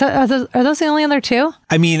Lange. Are those the only other two?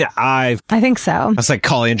 I mean, I think so. I was like,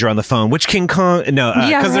 call Andrew on the phone. Which King Kong? No,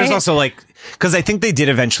 because there's also like, because I think they did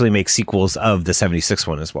eventually make sequels of the 76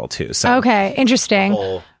 one as well, too. So okay,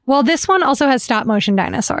 interesting. Well, this one also has stop motion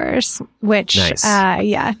dinosaurs, which, nice.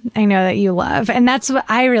 I know that you love. And that's what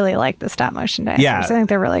I really like, the stop motion dinosaurs. Yeah. I think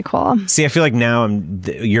they're really cool. See, I feel like now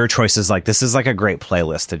your choice is like, this is like a great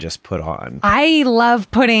playlist to just put on. I love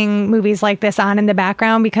putting movies like this on in the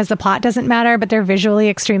background because the plot doesn't matter, but they're visually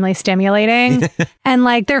extremely stimulating and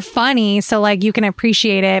like they're funny. So like you can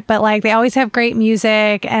appreciate it, but like they always have great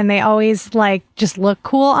music and they always like just look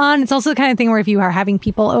cool on. It's also the kind of thing where if you are having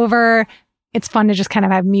people over, it's fun to just kind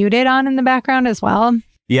of have muted on in the background as well.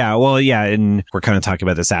 Yeah, well, yeah, and we're kind of talking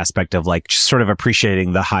about this aspect of like just sort of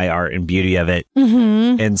appreciating the high art and beauty of it.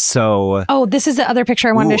 Mm-hmm. And so... Oh, this is the other picture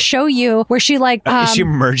I wanted to show you where she like... she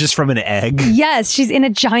emerges from an egg? Yes, she's in a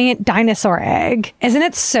giant dinosaur egg. Isn't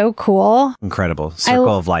it so cool? Incredible.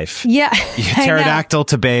 Circle of life. Yeah. Pterodactyl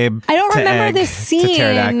to babe. I don't remember this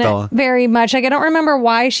scene very much. Like, I don't remember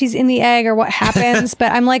why she's in the egg or what happens,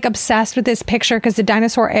 but I'm like obsessed with this picture because the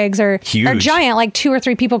dinosaur eggs are giant. Like 2 or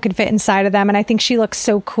 3 people could fit inside of them. And I think she looks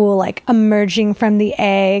so cool, like emerging from the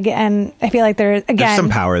egg. And I feel like there's some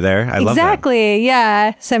power there. I love that. Exactly.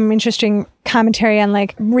 Yeah. Some interesting commentary on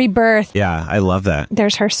like rebirth. Yeah, I love that.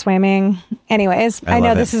 There's her swimming. Anyways, I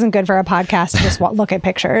know this isn't good for a podcast to just look at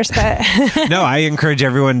pictures, but no, I encourage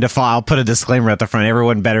everyone to follow. I'll put a disclaimer at the front.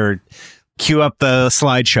 Everyone better cue up the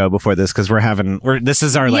slideshow before this because this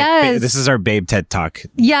is our Babe TED Talk.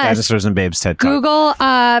 Yes. Dinosaurs and Babes TED Talk. Google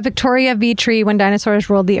Victoria Vitri when dinosaurs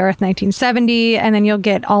ruled the earth 1970 and then you'll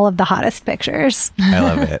get all of the hottest pictures. I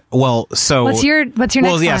love it. Well, so what's your next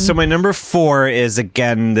one? So my number 4 is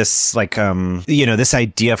again this like this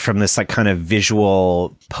idea from this like kind of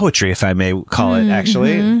visual poetry, if I may call it,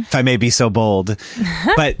 actually, if I may be so bold.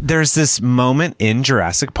 But there's this moment in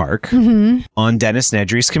Jurassic Park on Dennis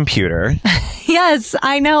Nedry's computer. Yes,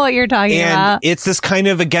 I know what you're talking about. It's this kind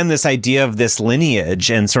of, again, this idea of this lineage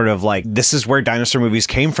and sort of like, this is where dinosaur movies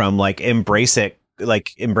came from, like embrace it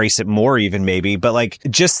more even maybe, but like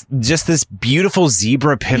just this beautiful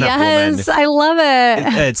zebra pinup woman. Yes, I love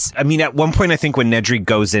it. At one point, I think when Nedry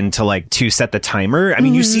goes into like to set the timer,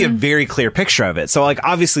 you see a very clear picture of it. So like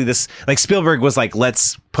obviously this, like Spielberg was like,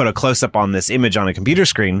 let's put a close up on this image on a computer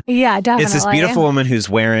screen. Yeah, definitely. It's this beautiful woman who's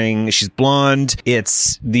she's blonde.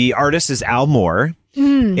 The artist is Al Moore.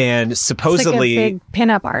 And supposedly, it's like a big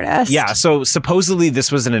pinup artist. Yeah, so supposedly this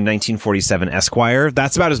was in a 1947 Esquire.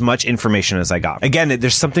 That's about as much information as I got. Again,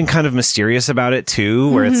 there's something kind of mysterious about it too,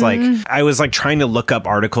 where it's like I was like trying to look up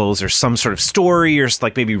articles or some sort of story, or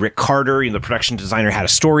like maybe Rick Carter, the production designer, had a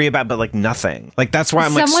story about, but like nothing. Like that's why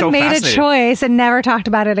I'm like so fascinated. Someone made a choice and never talked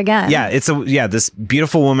about it again. Yeah, this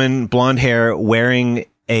beautiful woman, blonde hair, wearing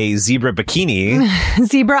a zebra bikini.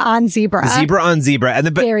 Zebra on zebra.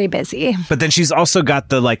 And very busy. But then she's also got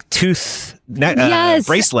the like tooth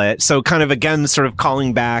bracelet. So kind of again, sort of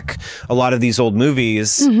calling back a lot of these old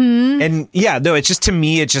movies. And yeah, no, it's just, to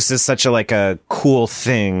me, it just is such a cool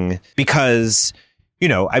thing because,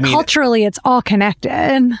 culturally, it's all connected.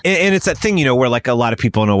 And it's that thing, where like a lot of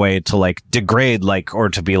people in a way to like degrade, like, or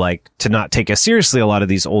to be like, to not take as seriously a lot of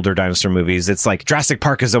these older dinosaur movies. It's like Jurassic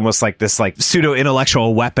Park is almost like this like pseudo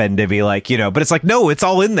intellectual weapon to be like, but it's like, no, it's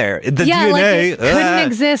all in there. The DNA like it couldn't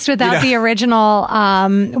exist without the original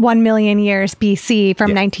 1 million years BC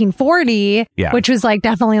from 1940, which was like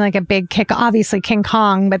definitely like a big kick. Obviously King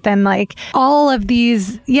Kong, but then like all of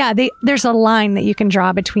these, there's a line that you can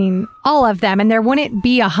draw between all of them, and there wouldn't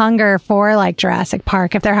be a hunger for like Jurassic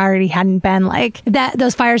Park if there already hadn't been like that.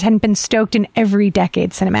 Those fires hadn't been stoked in every decade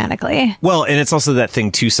cinematically. Well, and it's also that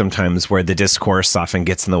thing too sometimes where the discourse often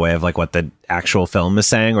gets in the way of like what the actual film is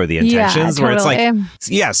saying or the intentions. Where it's like,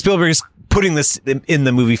 Spielberg's putting this in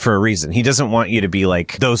the movie for a reason. He doesn't want you to be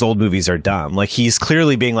like, those old movies are dumb. Like he's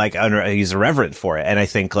clearly being like, he's irreverent for it. And I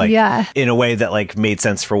think like in a way that like made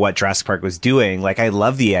sense for what Jurassic Park was doing. Like I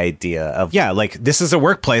love the idea of, like this is a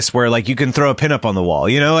workplace where like you can throw a pinup on the wall,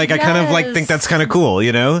 like I kind of like think that's kind of cool,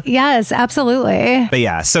 Yes, absolutely. But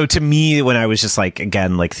yeah, so to me, when I was just like,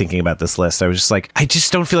 again, like thinking about this list, I was just like, I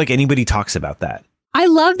just don't feel like anybody talks about that. I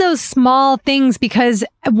love those small things because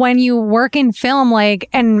when you work in film, like,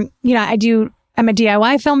 and, I do I'm a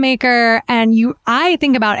DIY filmmaker, and I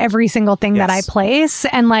think about every single thing that I place.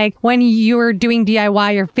 And like when you're doing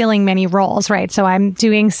DIY, you're filling many roles, right? So I'm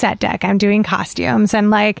doing set deck, I'm doing costumes, and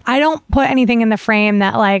like I don't put anything in the frame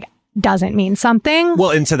that like doesn't mean something. Well,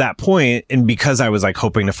 and to that point, and because I was like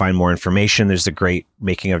hoping to find more information, there's a great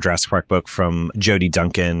Making of Jurassic Park book from Jodie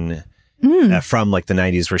Duncan. From like the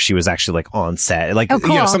 90s, where she was actually like on set, like cool.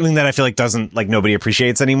 You know, something that I feel like doesn't like nobody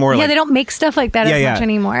appreciates anymore. Yeah, like, they don't make stuff like that as much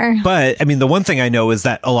anymore. But I mean, the one thing I know is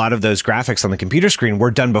that a lot of those graphics on the computer screen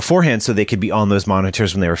were done beforehand, so they could be on those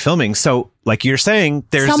monitors when they were filming. So, like you're saying,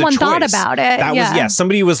 there's someone a choice. Thought about it. That was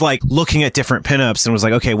somebody was like looking at different pinups and was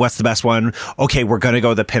like, okay, what's the best one? Okay, we're gonna go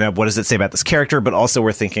with the pinup. What does it say about this character? But also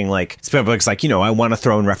we're thinking like Spielberg's like, you know, I want to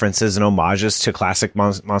throw in references and homages to classic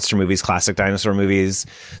monster movies, classic dinosaur movies.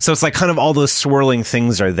 So it's like kind of all those swirling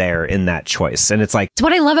things are there in that choice, and it's like it's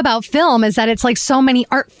what I love about film is that it's like so many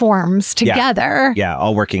art forms together. Yeah,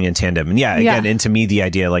 all working in tandem. And again, and to me, the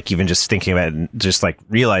idea, like even just thinking about it and just like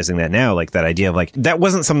realizing that now, like that idea of like that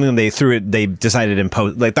wasn't something they decided in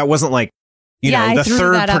post. Like that wasn't like, you know, the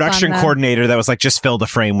third production coordinator that was like, just fill the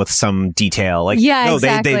frame with some detail. Like, no,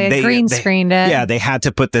 exactly. They green screened it. Yeah, they had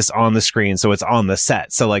to put this on the screen, so it's on the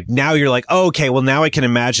set. So like now you're like, oh, okay, well now I can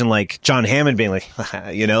imagine like John Hammond being like,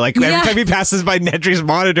 you know, like every time he passes by Nedry's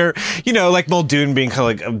monitor, you know, like Muldoon being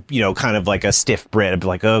kind of like, you know, kind of like a stiff Brit, I'd be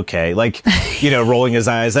like, okay, like, you know, rolling his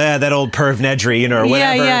eyes, that old perv Nedry, you know, or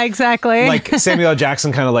whatever. Yeah, exactly. Like Samuel L.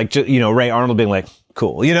 Jackson kind of like, you know, Ray Arnold being like,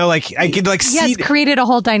 cool, you know, like I could like see. It's created a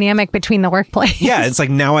whole dynamic between the workplace. Yeah, it's like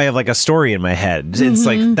now I have like a story in my head. It's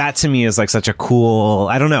like that to me is like such a cool.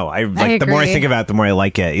 I don't know. I like the more I think about it, the more I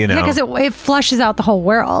like it. You know, because it flushes out the whole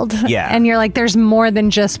world. Yeah, and you're like, there's more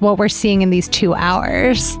than just what we're seeing in these 2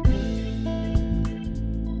 hours.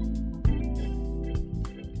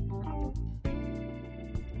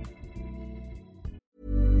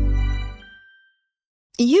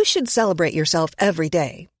 You should celebrate yourself every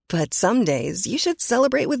day. But some days you should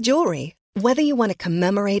celebrate with jewelry. Whether you want to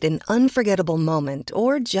commemorate an unforgettable moment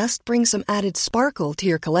or just bring some added sparkle to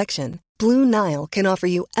your collection, Blue Nile can offer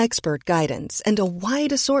you expert guidance and a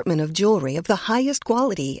wide assortment of jewelry of the highest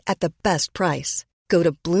quality at the best price. Go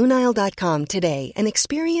to BlueNile.com today and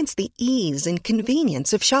experience the ease and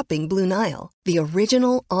convenience of shopping Blue Nile, the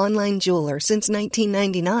original online jeweler since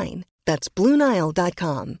 1999. That's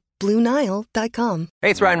BlueNile.com. BlueNile.com.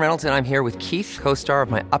 Hey, it's Ryan Reynolds, and I'm here with Keith, co-star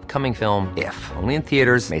of my upcoming film, If, only in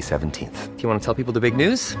theaters May 17th. Do you want to tell people the big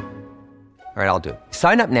news? All right, I'll do it.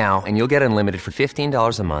 Sign up now and you'll get unlimited for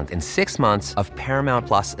 $15 a month and 6 months of Paramount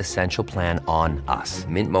Plus Essential Plan on us.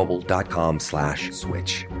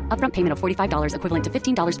 MintMobile.com/switch. Upfront payment of $45 equivalent to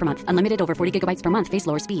 $15 per month. Unlimited over 40 gigabytes per month. Face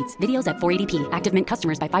lower speeds. Videos at 480p. Active Mint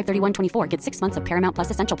customers by 531.24 get 6 months of Paramount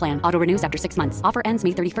Plus Essential Plan. Auto renews after 6 months. Offer ends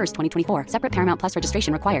May 31st, 2024. Separate Paramount Plus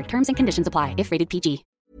registration required. Terms and conditions apply if rated PG.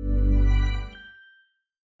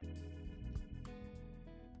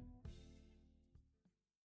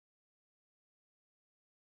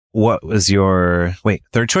 What was your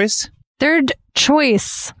third choice? Third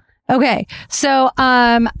choice. Okay. So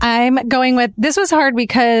I'm going with, this was hard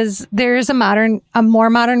because there's a more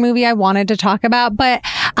modern movie I wanted to talk about, but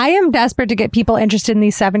I am desperate to get people interested in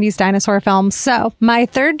these 70s dinosaur films. So my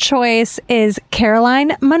third choice is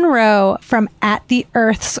Caroline Munro from At the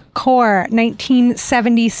Earth's Core,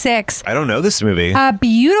 1976. I don't know this movie. A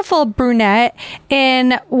beautiful brunette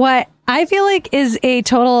in what I feel like is a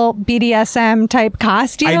total BDSM type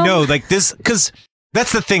costume. I know, like this, because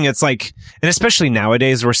that's the thing. It's like, and especially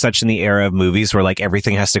nowadays, we're such in the era of movies where like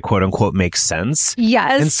everything has to quote unquote make sense.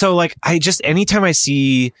 Yes. And so like, anytime I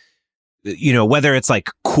see, you know, whether it's like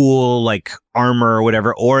cool, like armor or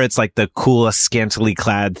whatever, or it's like the coolest scantily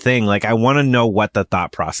clad thing, like I want to know what the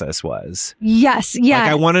thought process was. Yes. Yeah.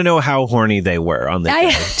 Like I want to know how horny they were on the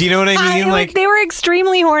day. Do you know what I mean? Like they were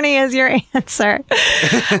extremely horny is your answer.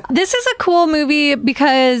 This is a cool movie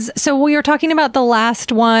because, so we were talking about the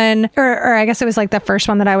last one, or I guess it was like the first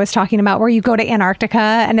one that I was talking about, where you go to Antarctica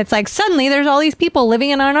and it's like suddenly there's all these people living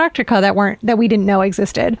in Antarctica that we didn't know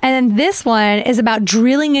existed. And this one is about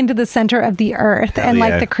drilling into the center of the earth and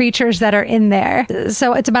like the creatures that are in there.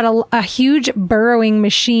 So it's about a huge burrowing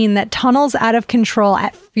machine that tunnels out of control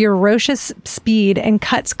at ferocious speed and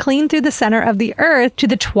cuts clean through the center of the earth to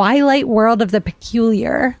the twilight world of the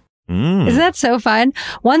peculiar. Isn't that so fun?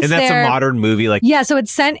 And that's a modern movie, like so it's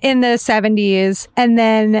set in the 70s, and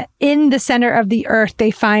then in the center of the earth they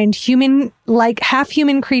find half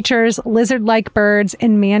human creatures, lizard-like birds,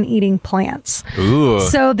 and man-eating plants. Ooh.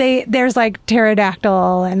 So there's like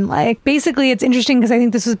pterodactyl, and like basically it's interesting because I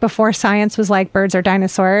think this was before science was like birds are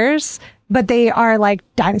dinosaurs. but they are like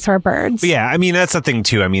dinosaur birds. But yeah, I mean, that's the thing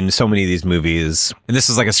too. I mean, so many of these movies, and this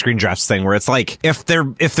is like a Screen Drafts thing where it's like, if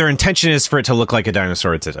their intention is for it to look like a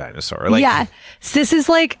dinosaur, it's a dinosaur. Like, yeah. So this is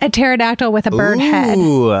like a pterodactyl with a bird head.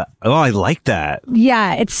 Oh, I like that.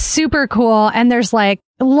 Yeah, it's super cool. And there's like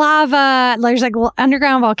lava, there's like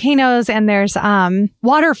underground volcanoes, and there's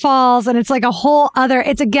waterfalls, and it's like a whole other,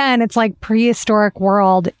 it's like prehistoric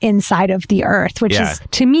world inside of the earth, which is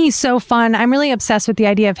to me so fun. I'm really obsessed with the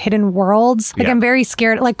idea of hidden worlds. Like I'm very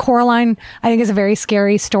scared, like Coraline, I think is a very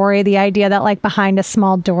scary story. The idea that like behind a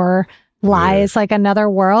small door lies like another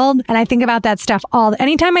world. And I think about that stuff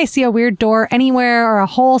anytime I see a weird door anywhere or a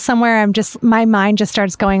hole somewhere, my mind just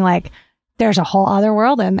starts going like, there's a whole other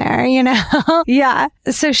world in there, you know? Yeah.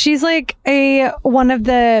 So she's like one of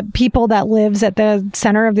the people that lives at the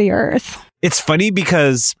center of the earth. It's funny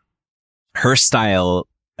because her style,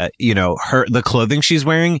 the clothing she's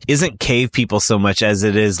wearing isn't cave people so much as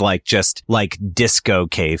it is like just like disco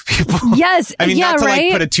cave people. Yes. I mean, not to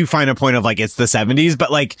like put a too fine a point of like it's the 70s,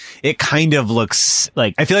 but like it kind of looks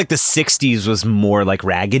like, I feel like the 60s was more like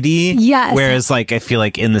raggedy. Yes. Whereas like I feel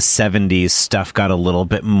like in the 70s stuff got a little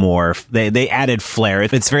bit more, they added flair.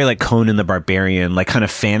 It's very like Conan the Barbarian, like kind of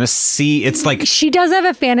fantasy. It's like she does have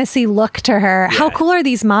a fantasy look to her. Yeah. How cool are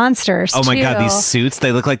these monsters? Oh my God, these suits,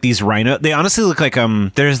 they look like these rhino. They honestly look like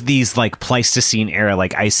there's these like Pleistocene era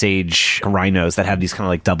like Ice Age rhinos that have these kind of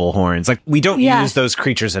like double horns. Like we don't use those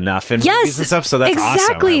creatures enough in movies and stuff, so that's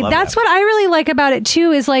exactly awesome. That's what I really like about it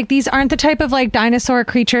too, is like these aren't the type of like dinosaur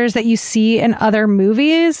creatures that you see in other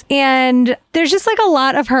movies, and there's just like a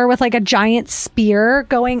lot of her with like a giant spear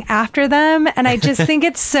going after them, and I just think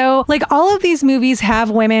it's so like all of these movies have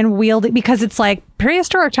women wielding, because it's like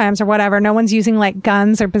prehistoric times or whatever, no one's using like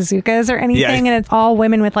guns or bazookas or anything, and it's all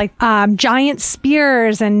women with like giant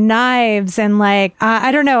spears and knives and like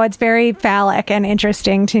I don't know, it's very phallic and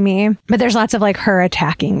interesting to me. But there's lots of like her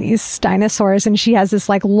attacking these dinosaurs, and she has this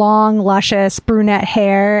like long luscious brunette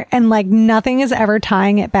hair, and like nothing is ever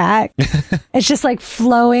tying it back. It's just like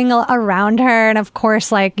flowing around her, and of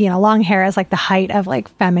course like, you know, long hair is like the height of like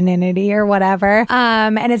femininity or whatever.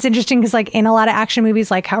 And it's interesting because like in a lot of action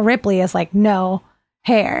movies, like how Ripley is like no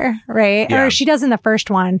hair, right? Yeah. Or she does in the first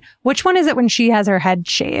one. Which one is it when she has her head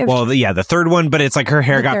shaved? Well, the third one, but it's like her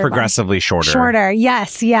hair got progressively shorter.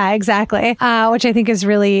 Yes. Yeah, exactly. Which I think is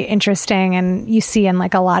really interesting, and you see in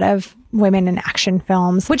like a lot of women in action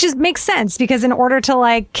films, which makes sense because in order to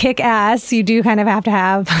like kick ass, you do kind of have to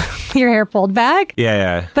have your hair pulled back.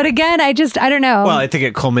 Yeah. But again, I don't know. Well, I think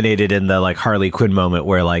it culminated in the like Harley Quinn moment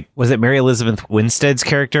where like, was it Mary Elizabeth Winstead's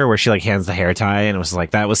character where she like hands the hair tie, and it was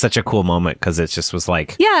like, that was such a cool moment because it just was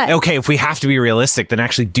like, okay, if we have to be realistic, then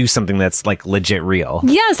actually do something that's like legit real.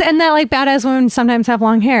 Yes, and that like badass women sometimes have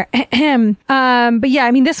long hair. But yeah,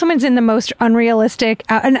 I mean, this woman's in the most unrealistic,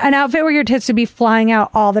 an outfit where your tits would be flying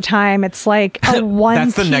out all the time. It's like a one.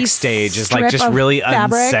 That's the next stage. Is like just really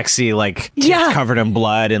unsexy, like tits covered in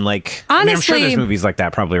blood, and like. Honestly, I mean, I'm sure there's movies like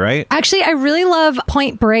that, probably, right? Actually, I really love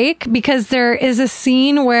Point Break because there is a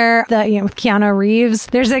scene where with Keanu Reeves,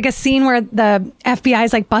 there's like a scene where the FBI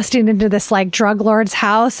is like busted into this like drug lord's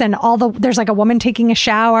house, and there's like a woman taking a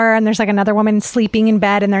shower, and there's like another woman sleeping in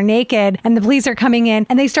bed, and they're naked, and the police are coming in,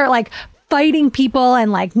 and they start like fighting people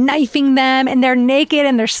and like knifing them, and they're naked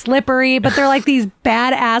and they're slippery, but they're like these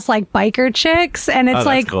badass like biker chicks, and it's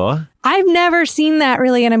like cool. I've never seen that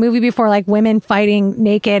really in a movie before, like women fighting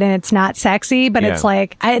naked and it's not sexy, but it's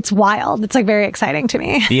like, it's wild. It's like very exciting to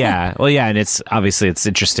me. Yeah. Well, yeah. And it's obviously it's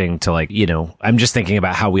interesting to like, you know, I'm just thinking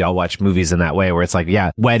about how we all watch movies in that way where it's like,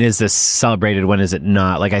 when is this celebrated? When is it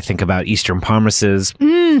not? Like I think about Eastern Promises.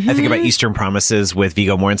 Mm-hmm. I think about Eastern Promises with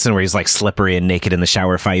Viggo Mortensen where he's like slippery and naked in the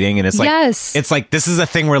shower fighting. And it's like, it's like, this is a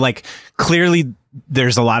thing where like clearly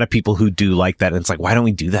there's a lot of people who do like that. And it's like, why don't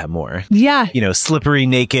we do that more? Yeah. You know, slippery,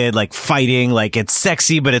 naked, like fighting, like it's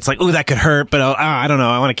sexy, but it's like, oh, that could hurt. But I don't know.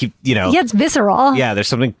 I want to keep, you know. Yeah, it's visceral. Yeah, there's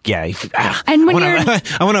something. Yeah. And when I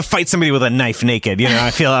want to fight somebody with a knife naked. You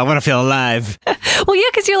know, I want to feel alive. Well, yeah,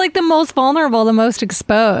 because you're like the most vulnerable, the most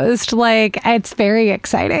exposed. Like, it's very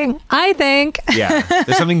exciting, I think. Yeah.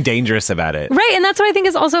 There's something dangerous about it. Right. And that's what I think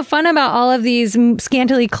is also fun about all of these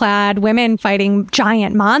scantily clad women fighting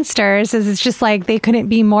giant monsters is it's just like, they couldn't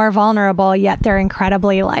be more vulnerable, yet they're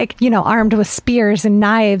incredibly like, you know, armed with spears and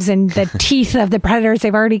knives and the teeth of the predators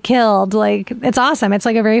they've already killed. Like, it's awesome. It's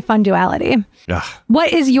like a very fun duality. Ugh.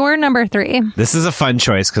 What is your number 3? This is a fun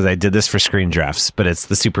choice because I did this for Screen Drafts, but it's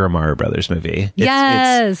the Super Mario Brothers movie.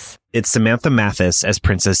 It's Samantha Mathis as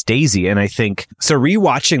Princess Daisy. And I think, so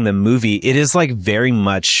rewatching the movie, it is like very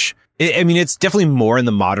much, I mean, it's definitely more in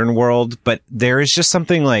the modern world, but there is just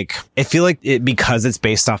something like, I feel like because it's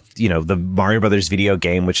based off, you know, the Mario Brothers video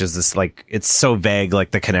game, which is this like, it's so vague, like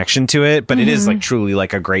the connection to it, but it is like truly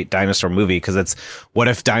like a great dinosaur movie, because it's what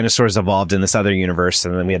if dinosaurs evolved in this other universe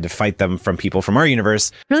and then we had to fight them from people from our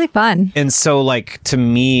universe. Really fun. And so like, to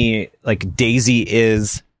me, like Daisy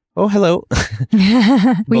is, oh, hello.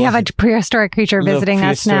 We have a prehistoric creature visiting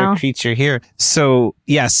us now. Creature here. So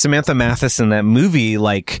yeah, Samantha Mathis in that movie,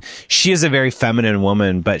 like she is a very feminine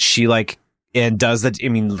woman, but she like, and does that. I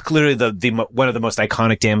mean, clearly the one of the most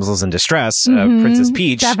iconic damsels in distress, Princess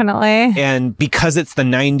Peach. Definitely. And because it's the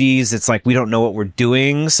 90s, it's like we don't know what we're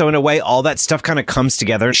doing. So in a way, all that stuff kind of comes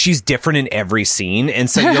together. She's different in every scene. And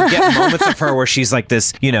so you'll get moments of her where she's like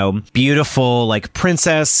this, you know, beautiful like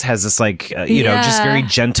princess, has this like, you know, just very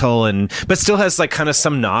gentle but still has like kind of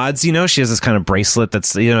some nods, you know, she has this kind of bracelet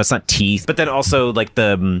that's, you know, it's not teeth, but then also like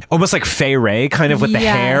the almost like Fay Wray kind of with the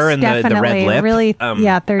hair and the red lip. Really,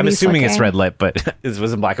 30s I'm assuming looking. it's red lip, but it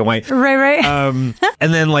was in black and white. Right. And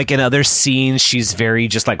then like in other scenes, she's very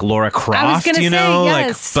just like Laura Croft, you know,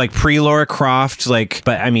 yes. like pre-Laura Croft, like,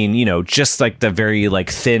 but I mean, you know, just like the very like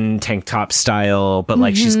thin tank top style, but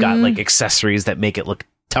like she's got like accessories that make it look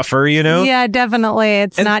tougher, you know? Yeah, definitely.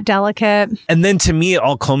 It's not delicate. And then to me, it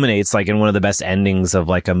all culminates like in one of the best endings of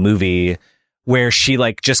like a movie, where she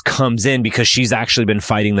like just comes in because she's actually been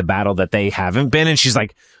fighting the battle that they haven't been. And she's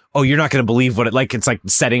like, oh, you're not going to believe what it's like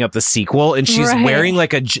setting up the sequel. And she's wearing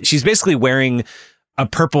she's basically wearing a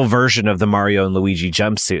purple version of the Mario and Luigi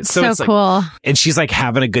jumpsuit. So it's cool. Like, and she's like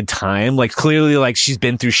having a good time. Like clearly like she's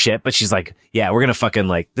been through shit, but she's like, yeah, we're going to fucking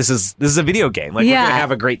like, this is a video game. Like we're going to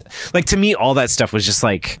have a great, like to me, all that stuff was just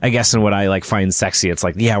like, I guess in what I like find sexy, it's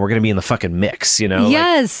like, yeah, we're going to be in the fucking mix, you know?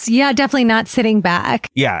 Yes. Like, yeah, definitely not sitting back.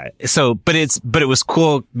 Yeah. So, but it was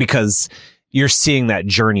cool because you're seeing that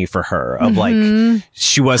journey for her of like,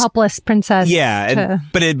 she was helpless princess. Yeah.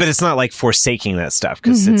 But it's not like forsaking that stuff,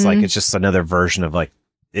 because it's like, it's just another version of like,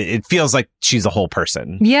 it feels like she's a whole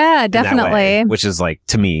person. Yeah, definitely. Way, which is like,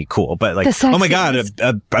 to me, cool. But like, oh my God,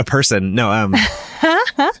 a person. No,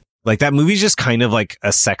 like that movie's just kind of like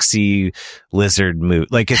a sexy lizard movie.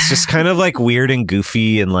 Like it's just kind of like weird and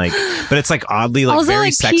goofy and like, but it's like oddly like also very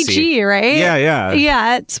like sexy. PG, right? Yeah.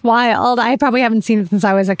 Yeah, it's wild. I probably haven't seen it since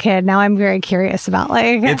I was a kid. Now I'm very curious about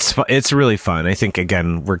like. It's really fun. I think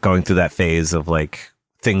again, we're going through that phase of like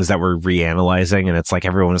things that we're reanalyzing, and it's like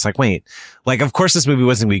everyone is like, wait, like of course this movie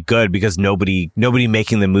wasn't gonna be good because nobody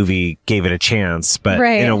making the movie gave it a chance, but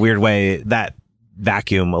in a weird way that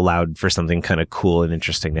vacuum allowed for something kind of cool and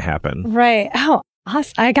interesting to happen. Right. Oh,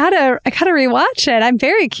 awesome. I gotta rewatch it. I'm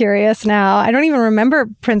very curious now. I don't even remember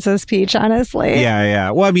Princess Peach, honestly.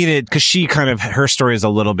 Yeah. Well, I mean, because she kind of, her story is a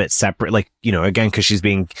little bit separate, like, you know, again, because she's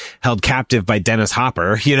being held captive by Dennis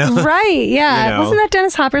Hopper, you know? Right. Yeah. You know? Wasn't that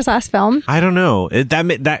Dennis Hopper's last film? I don't know.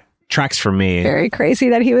 That tracks for me. Very crazy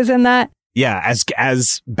that he was in that. Yeah,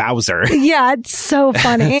 as Bowser. Yeah, it's so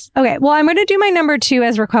funny. Okay, well, I'm going to do my number 2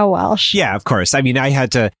 as Raquel Welch. Yeah, of course. I mean, I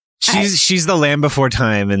had to. She's the Land Before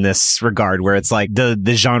Time in this regard, where it's like the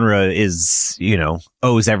genre is, you know,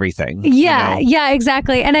 owes everything. Yeah, you know? Yeah,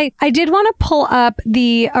 exactly. And I did want to pull up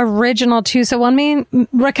the original too. So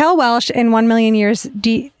Raquel Welch in 1 Million Years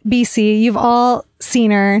BC. You've all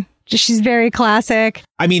seen her. She's very classic.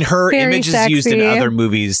 I mean, her image is used in sexy. other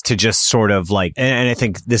movies to just sort of like, and I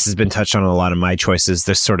think this has been touched on in a lot of my choices,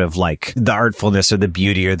 this sort of like the artfulness or the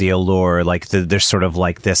beauty or the allure, like there's sort of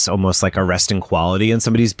like this almost like arresting quality in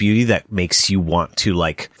somebody's beauty that makes you want to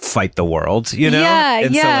like fight the world, you know? Yeah,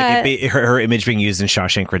 and yeah. So like her image being used in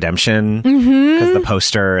Shawshank Redemption because the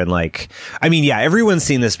poster and like, I mean, yeah, everyone's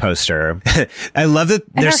seen this poster. I love that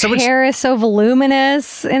there's so much. Her hair is so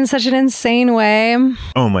voluminous in such an insane way.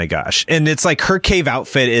 Oh my gosh. And it's like her cave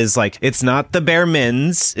outfit is like, it's not the bare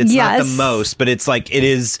mins, it's not the most, but it's like it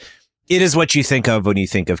is what you think of when you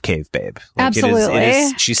think of Cave Babe. Like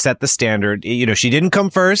Absolutely. She set the standard. You know, she didn't come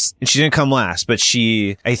first and she didn't come last, but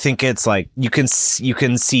I think it's like you can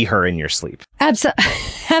see her in your sleep.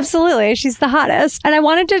 Absolutely. She's the hottest. And I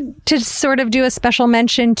wanted to sort of do a special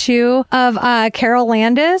mention too of Carol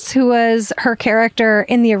Landis, who was her character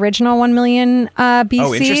in the original 1 Million BC.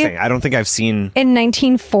 Oh, interesting. I don't think I've seen. In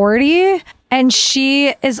 1940. And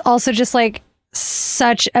she is also just like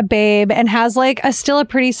such a babe and has like still a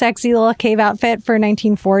pretty sexy little cave outfit for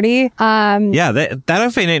 1940. Yeah, that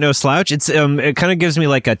outfit ain't no slouch. It's it kind of gives me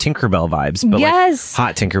like a Tinkerbell vibes, but yes, like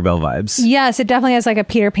hot Tinkerbell vibes. Yes, it definitely has like a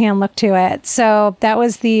Peter Pan look to it. So that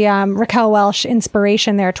was the Raquel Welch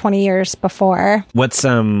inspiration there 20 years before. What's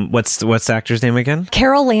the actor's name again?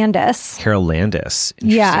 Carol Landis. Carol Landis.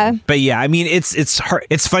 Yeah. But yeah, I mean, it's hard.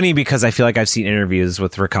 It's funny because I feel like I've seen interviews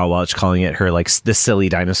with Raquel Welch calling it her like the silly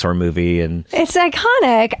dinosaur movie, and it's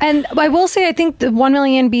iconic. And I will say, I think the 1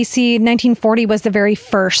 million BC 1940 was the very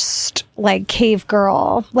first like cave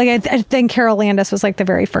girl. Like I think Carol Landis was like the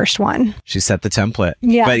very first one. She set the template.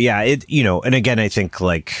 Yeah. But yeah, it, you know, and again, I think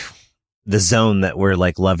like the zone that we're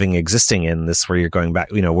like loving existing in, this where you're going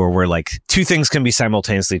back, you know, where we're like two things can be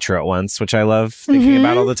simultaneously true at once, which I love thinking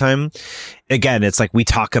about all the time. Again, it's like we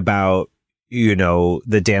talk about, you know,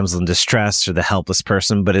 the damsel in distress or the helpless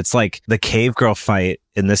person, but it's like the cave girl fight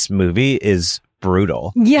in this movie is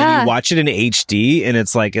brutal. Yeah. And you watch it in HD and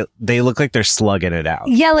it's like they look like they're slugging it out.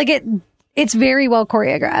 Yeah, like it's very well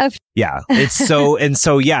choreographed. Yeah, it's so, and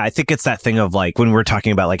so, yeah, I think it's that thing of like when we're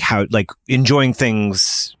talking about like how like enjoying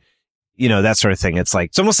things, you know, that sort of thing. It's like,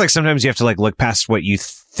 it's almost like sometimes you have to like look past what you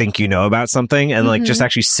think you know about something and like just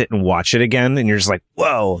actually sit and watch it again. And you're just like,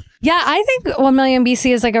 whoa. Yeah, I think 1 million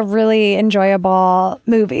BC is like a really enjoyable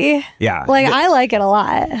movie. Yeah. Like I like it a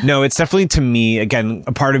lot. No, it's definitely, to me, again,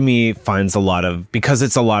 a part of me finds a lot of, because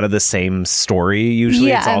it's a lot of the same story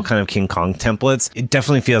usually. It's all kind of King Kong templates. It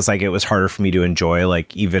definitely feels like it was harder for me to enjoy,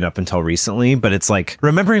 like even up until recently. But it's like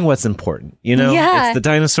remembering what's important, you know? Yeah. It's the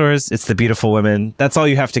dinosaurs, it's the beautiful women. That's all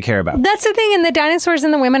you have to care about. That's the thing. And the dinosaurs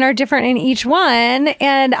and the women are different in each one.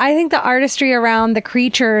 And I think the artistry around the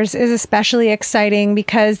creatures is especially exciting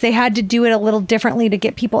because they had to do it a little differently to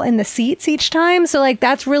get people in the seats each time. So like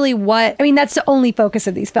that's really what, I mean, that's the only focus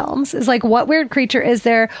of these films is like, what weird creature is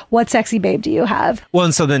there? What sexy babe do you have? Well,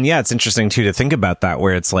 and so then, yeah, it's interesting too to think about that,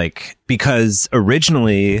 where it's like, because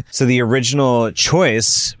originally, so the original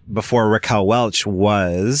choice before Raquel Welch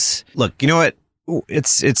was, look, you know what?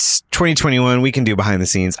 It's 2021. We can do behind the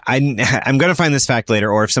scenes. I'm going to find this fact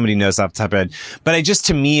later, or if somebody knows off the top of their head. But I just,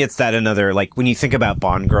 to me, it's that another, like when you think about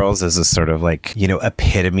Bond girls as a sort of like, you know,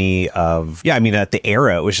 epitome of, yeah, I mean, at the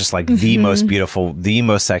era, it was just like the most beautiful, the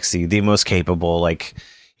most sexy, the most capable, like,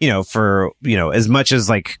 you know, for, you know, as much as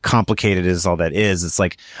like complicated as all that is, it's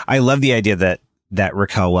like, I love the idea that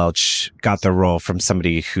Raquel Welch got the role from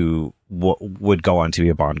somebody who would go on to be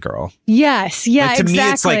a Bond girl. Yes. Yeah, like, to exactly.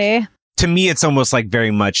 Me, it's like, to me, it's almost like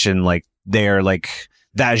very much in like they're like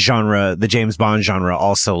that genre, the James Bond genre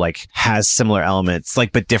also like has similar elements,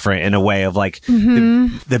 like, but different in a way of like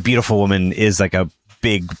the beautiful woman is like a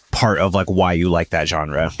big part of like why you like that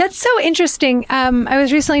genre. That's so interesting. I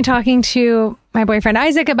was recently talking to my boyfriend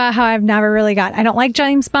Isaac about how I've never really I don't like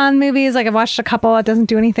James Bond movies. Like I've watched a couple, it doesn't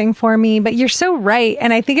do anything for me, but you're so right.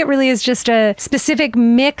 And I think it really is just a specific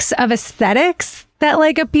mix of aesthetics that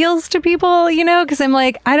like appeals to people, you know, because I'm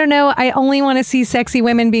like, I don't know, I only want to see sexy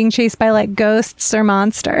women being chased by like ghosts or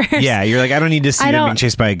monsters. Yeah, you're like, I don't need to see them being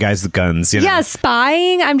chased by guys with guns. You know? Yeah,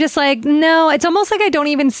 spying. I'm just like, no, it's almost like I don't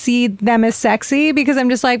even see them as sexy because I'm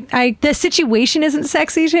just like, the situation isn't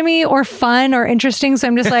sexy to me or fun or interesting. So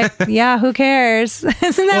I'm just like, yeah, who cares?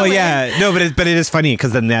 Isn't that well, weird? yeah, no, but it is funny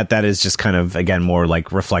because then that is just kind of, again, more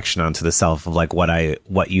like reflection onto the self of like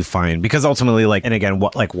what you find, because ultimately, like, and again,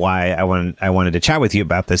 why I wanted to chat with you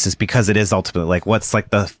about this is because it is ultimately like what's like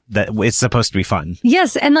that it's supposed to be fun.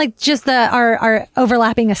 Yes, and like just our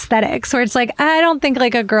overlapping aesthetics where it's like I don't think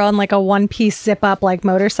like a girl in like a one-piece zip up like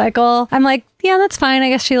motorcycle. I'm like, yeah, that's fine. I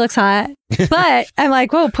guess she looks hot. But I'm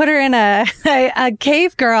like, whoa, put her in a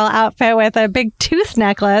cave girl outfit with a big tooth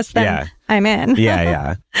necklace. Then yeah. I'm in.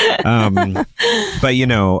 Yeah. But you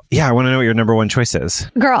know, yeah, I want to know what your number one choice is.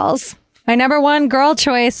 Girls. My number one girl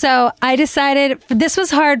choice. So I decided this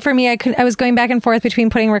was hard for me. I was going back and forth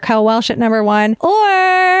between putting Raquel Welch at number one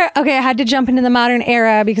I had to jump into the modern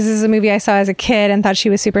era because this is a movie I saw as a kid and thought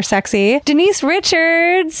she was super sexy. Denise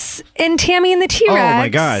Richards in Tammy and the T-Rex. Oh my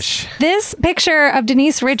gosh. This picture of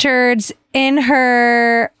Denise Richards in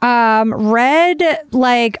her red,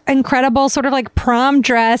 like incredible sort of like prom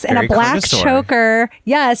dress and a black choker.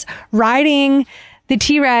 Yes. Riding the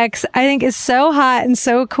T-Rex, I think, is so hot and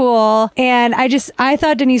so cool. And I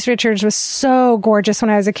thought Denise Richards was so gorgeous when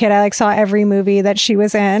I was a kid. I like saw every movie that she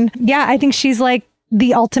was in. Yeah, I think she's like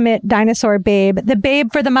the ultimate dinosaur babe, the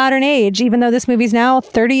babe for the modern age, even though this movie's now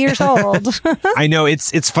 30 years old. I know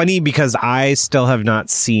it's funny because I still have not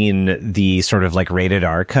seen the sort of like rated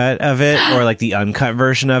R cut of it or like the uncut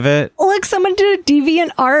version of it. Look, someone did a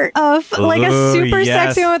deviant art of like a super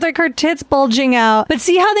sexy one with like her tits bulging out. But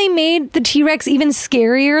see how they made the T-Rex even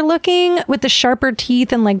scarier looking with the sharper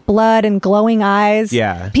teeth and like blood and glowing eyes.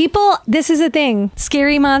 Yeah. People, this is a thing.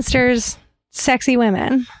 Scary monsters, sexy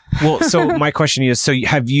women. Well, so my question is, so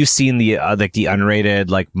have you seen the like the unrated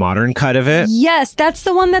like modern cut of it? Yes, that's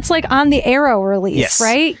the one that's like on the Arrow release,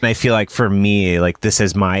 right? And I feel like for me, like this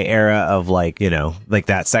is my era of like, you know, like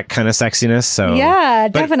that kind of sexiness. So yeah,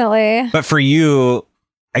 definitely. But for you,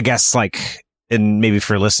 I guess like, and maybe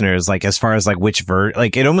for listeners, like as far as like which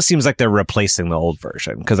like it almost seems like they're replacing the old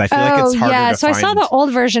version because I feel like it's harder to so find. I saw the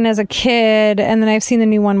old version as a kid and then I've seen the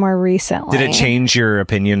new one more recently. Did it change your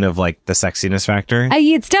opinion of like the sexiness factor?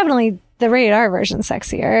 It's definitely the rated R version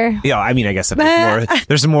sexier. Yeah, I mean, I guess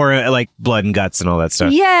there's more like blood and guts and all that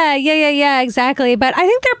stuff. Yeah, exactly. But I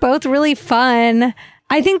think they're both really fun.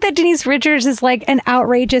 I think that Denise Richards is like an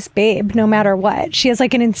outrageous babe no matter what. She has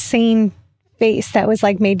like an insane face that was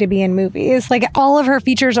like made to be in movies. Like all of her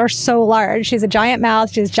features are so large. She has a giant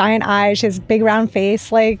mouth, she has giant eyes, she has a big round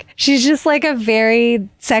face. Like she's just like a very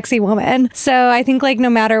sexy woman. So I think like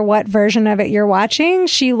no matter what version of it you're watching,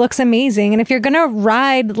 she looks amazing. And if you're gonna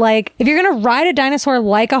ride a dinosaur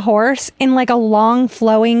like a horse in like a long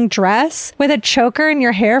flowing dress with a choker and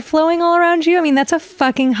your hair flowing all around you, I mean that's a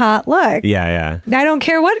fucking hot look. Yeah. I don't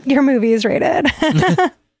care what your movie is rated.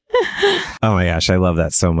 Oh my gosh, I love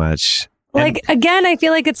that so much. Like, again, I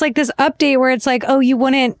feel like it's like this update where it's like, oh, you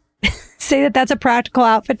wouldn't say that that's a practical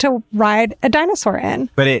outfit to ride a dinosaur in.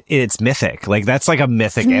 But it's mythic. Like, that's like a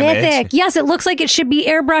mythic image. Mythic. Yes, it looks like it should be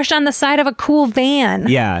airbrushed on the side of a cool van.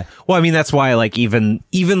 Yeah. Well, I mean, that's why, like, even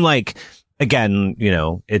like, again, you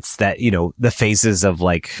know, it's that, you know, the phases of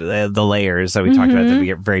like the layers that we talked about at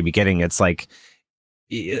the very beginning. It's like,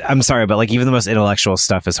 I'm sorry, but like even the most intellectual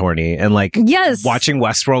stuff is horny. And like watching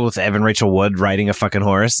Westworld with Evan Rachel Wood riding a fucking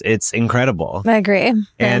horse, it's incredible. I agree.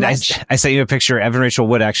 And I sent you a picture. Evan Rachel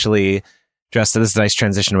Wood actually dressed up. This is a nice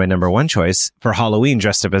transition to my number one choice for Halloween,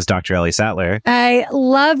 dressed up as Dr. Ellie Sattler. I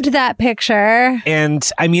loved that picture. And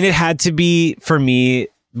I mean, it had to be for me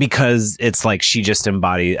because it's like she just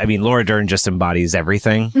embodies, I mean, Laura Dern just embodies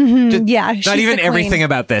everything. Yeah. Not even everything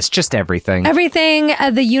about this, just everything. Everything,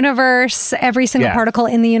 the universe, every single particle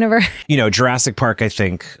in the universe. You know, Jurassic Park, I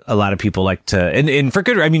think a lot of people like to, and for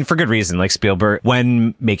good reason, like Spielberg,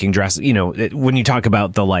 when making Jurassic, you know, when you talk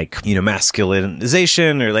about the like, you know,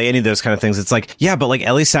 masculinization or like any of those kind of things, it's like, yeah, but like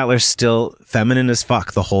Ellie Sattler's still feminine as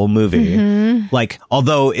fuck the whole movie. Like,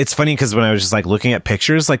 although it's funny because when I was just like looking at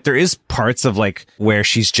pictures, like there is parts of like where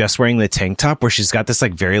she's just wearing the tank top where she's got this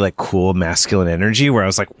like very like cool masculine energy where I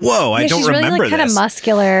was like, whoa, I don't remember really, like, kind of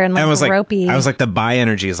muscular and like ropey. I was like the bi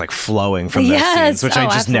energy is like flowing from those scenes, which I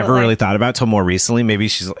just never really thought about till more recently. Maybe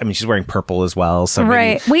she's wearing purple as well. So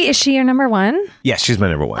right. Wait, is she your number one? Yeah, she's my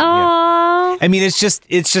number one. Oh, yeah. I mean, it's just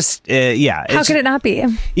yeah. How could it not be?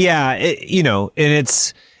 Yeah, you know,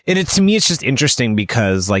 and to me, it's just interesting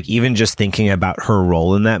because, like, even just thinking about her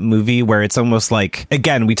role in that movie, where it's almost like,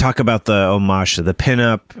 again, we talk about the homage to the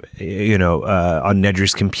pinup, you know, on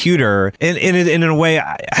Nedry's computer. And in a way,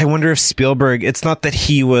 I wonder if Spielberg, it's not that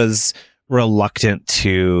he was reluctant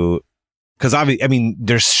to, because obviously, I mean,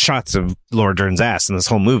 there's shots of Laura Dern's ass in this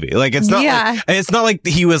whole movie. Like, it's not like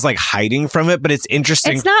he was like hiding from it, but it's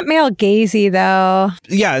interesting. It's not male gazy though.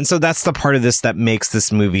 Yeah, and so that's the part of this that makes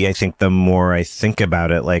this movie, I think, the more I think about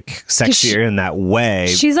it, like sexier in that way.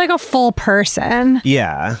 She's like a full person.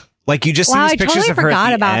 Yeah. Like you just see these pictures of her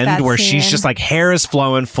at the end where she's just like hair is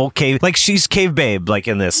flowing, full cave, like she's cave babe, like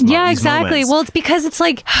in this. Yeah, exactly. Moments. Well, it's because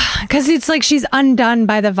it's like she's undone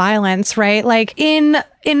by the violence, right? Like in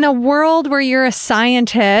a world where you're a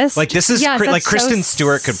scientist, like this is like Kristen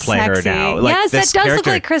Stewart could play her now. Like, yes, that does look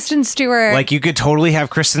like Kristen Stewart. Like you could totally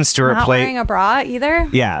have Kristen Stewart not wearing a bra either.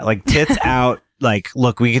 Yeah, like tits out. Like,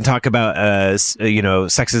 look, we can talk about, you know,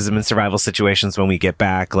 sexism in survival situations when we get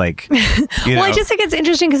back. Like, you know. I just think it's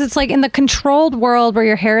interesting because it's like in the controlled world where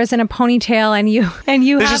your hair is in a ponytail and you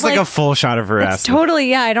there's have just like a full shot of her ass. Totally,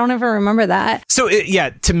 yeah. I don't ever remember that. So,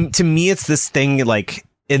 to me, it's this thing like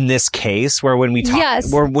in this case where when we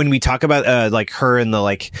talk about like her in the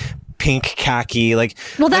like pink khaki, like,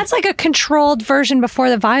 well, that's like a controlled version before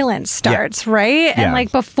the violence starts, right? And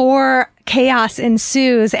like before chaos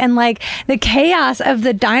ensues, and like the chaos of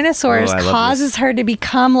the dinosaurs causes her to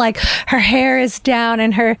become like her hair is down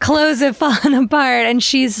and her clothes have fallen apart and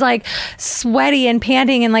she's like sweaty and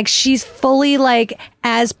panting and like she's fully like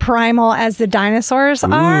as primal as the dinosaurs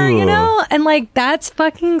are, you know? And like, that's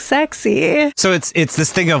fucking sexy. So it's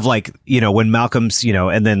this thing of like, you know, when Malcolm's, you know,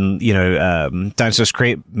 and then, you know, dinosaurs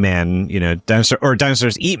create man, you know,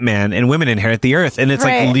 dinosaurs eat man and women inherit the earth. And it's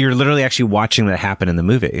like, you're literally actually watching that happen in the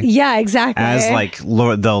movie. Yeah, exactly. As like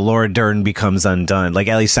the Laura Dern becomes undone. Like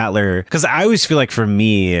Ellie Sattler, because I always feel like for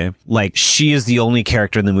me, like she is the only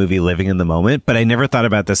character in the movie living in the moment, but I never thought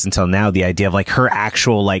about this until now. The idea of like her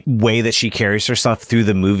actual like way that she carries herself through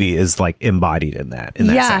the movie is like embodied in that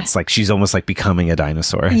sense. Like she's almost like becoming a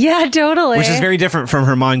dinosaur. Yeah, totally. Which is very different from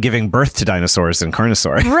her mom giving birth to dinosaurs and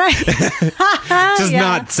Carnosaur. Right. Just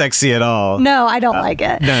not sexy at all. No, I don't like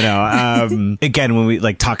it. No. Again, when we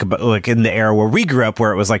like talk about like in the era where we grew up,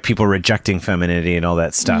 where it was like people rejecting femininity and all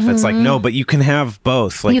that stuff, it's like, no, but you can have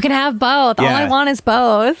both. Like, you can have both. All I want is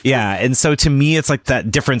both. Yeah. And so to me, it's like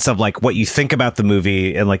that difference of like what you think about the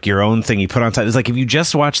movie and like your own thing you put on top. It's like if you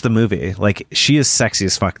just watch the movie, like she is sexy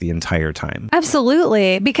as fuck the entire time.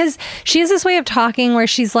 Absolutely. Because she has this way of talking where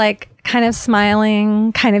she's like kind of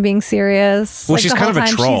smiling, kind of being serious. Well, like she's kind of a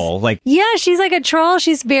troll. She's like a troll.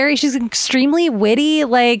 She's extremely witty.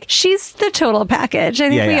 Like she's the total package. I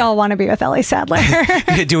think we all want to be with Ellie Sattler.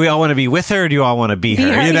 Do we all want to be with her or do you all want to be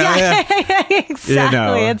her? You know? Exactly. You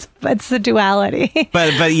know. It's the duality.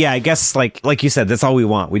 But yeah, I guess like you said, that's all we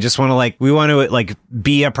want. We just want to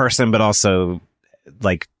be a person, but also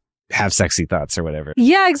like have sexy thoughts or whatever.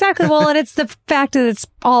 Yeah, exactly. Well, and it's the fact that it's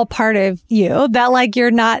all part of you, that like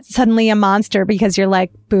you're not suddenly a monster because you're like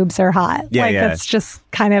boobs are hot. That's just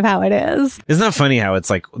kind of how it is. Isn't that funny how it's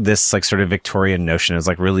like this like sort of Victorian notion is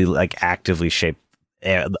like really like actively shaped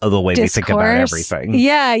the way we think about everything.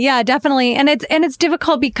 Yeah, definitely. And it's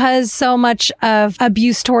difficult because so much of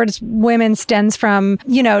abuse towards women stems from,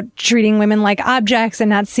 you know, treating women like objects and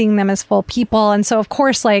not seeing them as full people. And so, of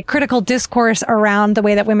course, like critical discourse around the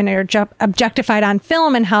way that women are objectified on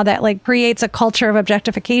film and how that like creates a culture of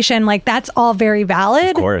objectification, like that's all very valid.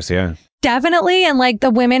 Of course, yeah. Definitely. And like the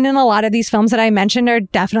women in a lot of these films that I mentioned are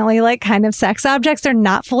definitely like kind of sex objects. They're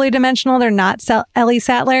not fully dimensional. They're not Ellie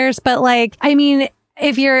Sattlers. But like, I mean,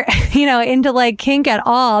 if you're, you know, into like kink at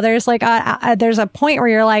all, there's like there's a point where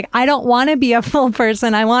you're like, I don't want to be a full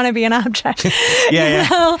person. I want to be an object. You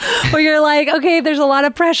know? Where you're like, okay, there's a lot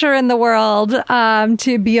of pressure in the world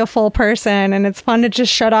to be a full person, and it's fun to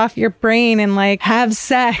just shut off your brain and like have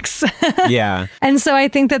sex. Yeah. And so I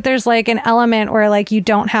think that there's like an element where like you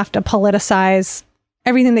don't have to politicize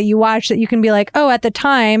everything that you watch, that you can be like, oh, at the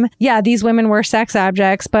time, yeah, these women were sex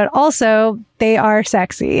objects, but also they are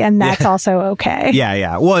sexy, and that's also okay.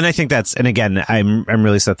 Yeah. Well, and I think and again, I'm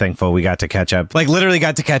really so thankful we got to catch up, like literally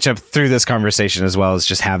got to catch up through this conversation as well as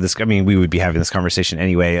just have this. I mean, we would be having this conversation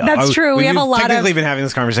anyway. That's true. We have a lot of technically been having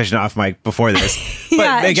this conversation off mic before this. But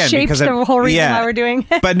yeah, again, it shaped the whole reason why we're doing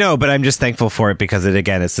it. But I'm just thankful for it because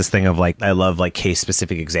it's this thing of like, I love like case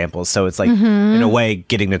specific examples. So it's like in a way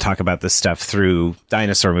getting to talk about this stuff through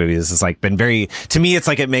dinosaur movies has like been to me, it's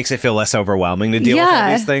like it makes it feel less overwhelming to deal with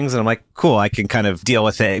all these things. And I'm like, cool, I can kind of deal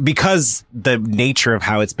with it because the nature of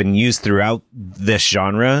how it's been used throughout this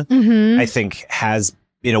genre, I think has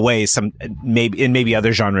in a way maybe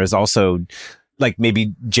other genres also, like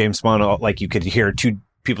maybe James Bond, like you could hear two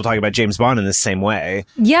people talking about James Bond in the same way.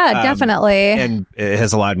 Yeah, definitely. And it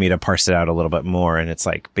has allowed me to parse it out a little bit more. And it's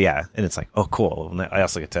like, oh, cool. I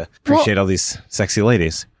also get to appreciate all these sexy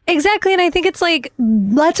ladies. Exactly. And I think it's like,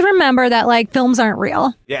 let's remember that like films aren't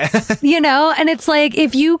real. Yeah. You know, and it's like,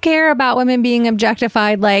 if you care about women being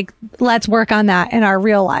objectified, like, let's work on that in our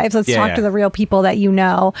real lives. Let's talk to the real people that you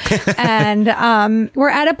know. And we're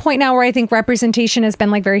at a point now where I think representation has been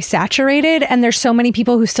like very saturated, and there's so many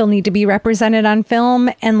people who still need to be represented on film.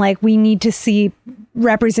 And like, we need to see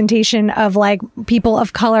representation of people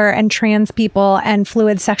of color and trans people and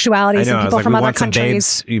fluid sexualities and people from other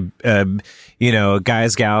countries. Babes,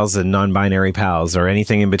 guys, gals, and non-binary pals, or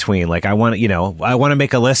anything in between. Like, I want to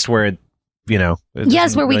make a list where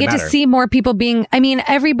yes, where we get to see more people being,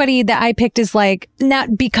 everybody that I picked is like,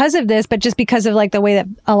 not because of this, but just because of like the way that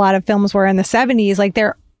a lot of films were in the 70s. Like,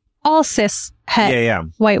 they're all cis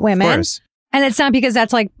white women. Of course. And it's not because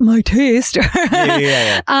that's like my taste.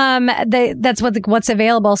 That's what's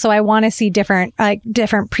available. So I want to see different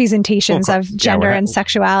presentations of gender and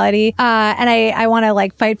sexuality. And I want to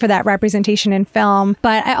like fight for that representation in film.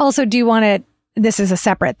 But I also do want to, this is a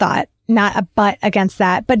separate thought, not a butt against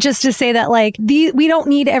that, but just to say that like we don't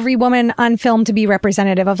need every woman on film to be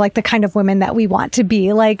representative of like the kind of women that we want to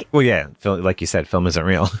be. Like, well, yeah, like you said, film isn't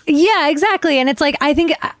real. Yeah, exactly. And it's like, I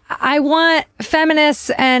think I want feminists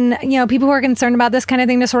and people who are concerned about this kind of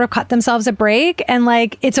thing to sort of cut themselves a break, and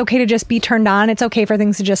like, it's okay to just be turned on. It's okay for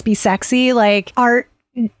things to just be sexy. Like, art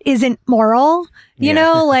isn't moral. You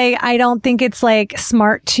know, like, I don't think it's like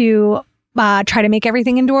smart to try to make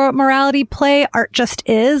everything into a morality play. Art just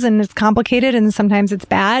is, and it's complicated, and sometimes it's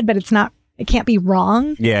bad, but it can't be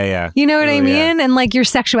wrong. Yeah. You know what I mean? Yeah. And like your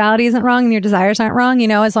sexuality isn't wrong and your desires aren't wrong, you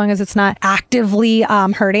know, as long as it's not actively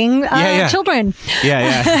hurting children.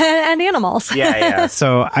 And animals. Yeah.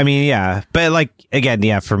 So, I mean, yeah. But like, again,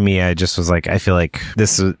 yeah, for me, I just was like, I feel like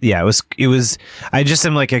this was, it was, I just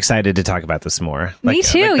am like excited to talk about this more. Like, me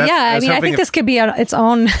too. Like I mean, I think this could be its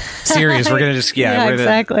own series. We're going to just,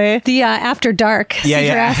 exactly. The After Dark.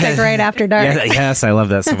 Jurassic Right After Dark. Yes, I love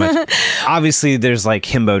that so much. Obviously, there's like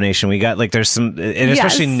Himbo Nation. We got like, there's some, and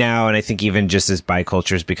especially now, and I think even just as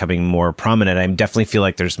biculture is becoming more prominent, I definitely feel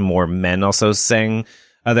like there's more men also saying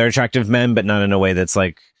they're attractive men, but not in a way that's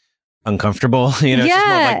like uncomfortable. You know, it's just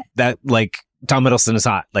more like that, like Tom Hiddleston is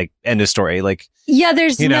hot, like end of story. Like, yeah,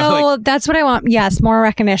 there's that's what I want. Yes, more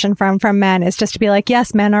recognition from men is just to be like,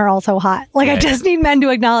 yes, men are also hot. Like, I just need men to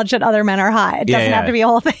acknowledge that other men are hot. It doesn't have to be a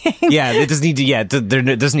whole thing. It doesn't need to.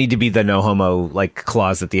 There doesn't need to be the no homo like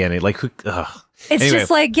clause at the end. Like, it's anyway. Just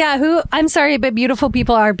like, I'm sorry, but beautiful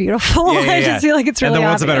people are beautiful. I just feel like it's really obvious. And the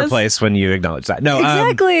world's a better place when you acknowledge that. No,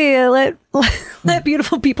 exactly. Let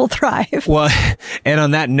beautiful people thrive. Well, and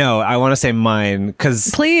on that note, I want to say mine, because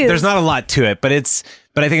there's not a lot to it, but I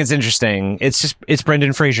think it's interesting. It's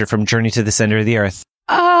Brendan Fraser from Journey to the Center of the Earth.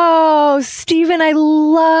 Oh, Stephen, I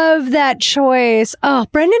love that choice. Oh,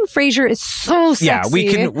 Brendan Fraser is so sexy.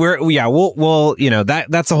 Yeah, we'll you know,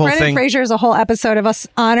 that's a whole thing. Brendan Fraser is a whole episode of us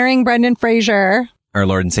honoring Brendan Fraser. Our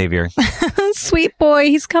Lord and Savior. Sweet boy,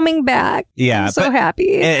 he's coming back. Yeah. I'm so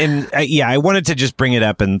happy. And I wanted to just bring it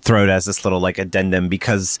up and throw it as this little like addendum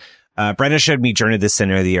because Brenda showed me Journey to the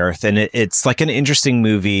Center of the Earth, and it's like an interesting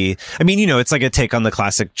movie. I mean, you know, it's like a take on the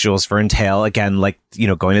classic Jules Verne tale. Again, like, you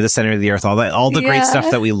know, going to the center of the earth, all the great stuff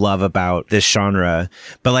that we love about this genre.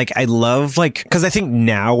 But like, I love like, because I think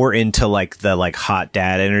now we're into like the like hot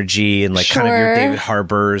dad energy and like kind of your David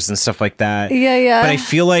Harbors and stuff like that. Yeah. But I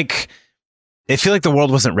feel like the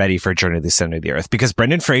world wasn't ready for Journey to the Center of the Earth because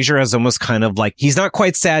Brendan Fraser is almost kind of like, he's not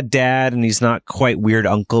quite sad dad and he's not quite weird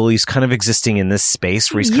uncle. He's kind of existing in this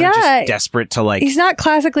space where he's kind of just desperate to like... He's not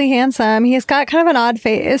classically handsome. He's got kind of an odd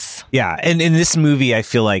face. Yeah. And in this movie, I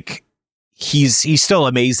feel like he's still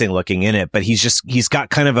amazing looking in it, but he's got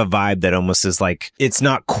kind of a vibe that almost is like, it's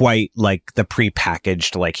not quite like the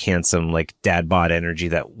prepackaged, like handsome, like dad bod energy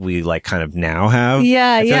that we like kind of now have.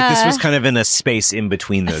 Yeah. I feel like this was kind of in a space in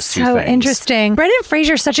between those two things. So interesting. Brendan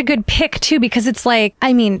Fraser's such a good pick too, because it's like,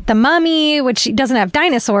 I mean, The Mummy, which doesn't have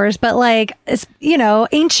dinosaurs, but like, it's, you know,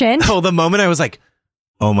 ancient. Oh, the moment I was like,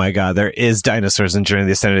 oh my God, there is dinosaurs in Journey to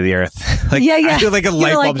the Center of the Earth. Like, I feel like a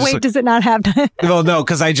light bulb. Wait, does it not have? Well, no,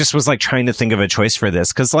 because I just was like trying to think of a choice for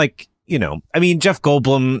this. Because like, you know, I mean, Jeff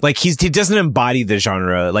Goldblum, like he doesn't embody the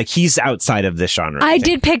genre. Like he's outside of this genre. I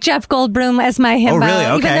did pick Jeff Goldblum as my himbo. Oh, really?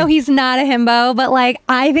 Okay. Even though he's not a himbo, but like,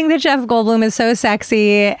 I think that Jeff Goldblum is so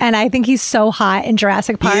sexy and I think he's so hot in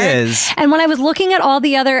Jurassic Park. He is. And when I was looking at all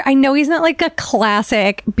the other, I know he's not like a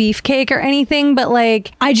classic beefcake or anything, but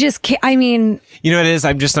like, I just can't, I mean. You know what it is?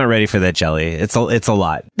 I'm just not ready for that jelly. It's a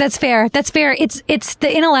lot. That's fair. It's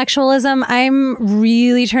the intellectualism. I'm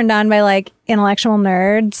really turned on by like intellectual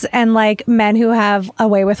nerds and like men who have a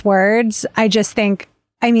way with words. I just think,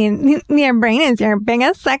 I mean, your brain is your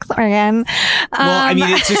biggest sex organ. Well, I mean,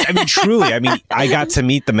 it's just, I mean, truly, I mean, I got to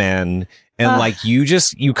meet the man and like you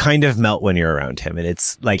kind of melt when you're around him. And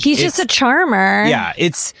it's like, he's just a charmer. Yeah.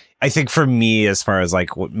 I think for me, as far as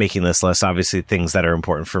like making this list, obviously things that are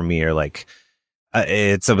important for me are like,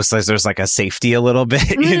 it's almost like there's like a safety a little bit,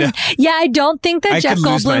 you know? Yeah, I don't think that Jeff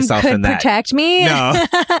Goldblum could protect me. No,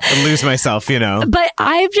 I'd lose myself, you know? But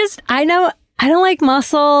I know I don't like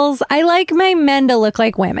muscles. I like my men to look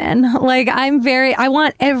like women. Like I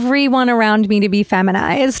want everyone around me to be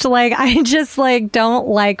feminized. Like I just like don't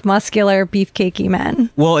like muscular beefcakey men.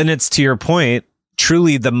 Well, and it's to your point,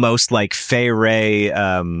 truly the most like Fay Ray,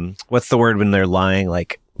 what's the word when they're lying?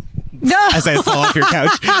 Like, no. As I fall off your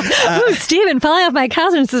couch. Ooh, Steven, falling off my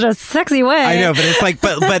couch in such a sexy way. I know, but it's like,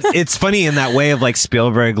 but it's funny in that way of like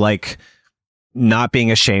Spielberg, like not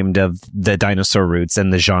being ashamed of the dinosaur roots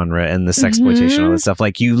and the genre and the sexploitation and all that stuff.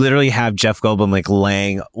 Like you literally have Jeff Goldblum like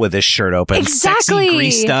laying with his shirt open, sexy,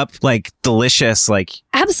 greased up, like delicious, like.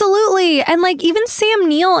 Absolutely. And like even Sam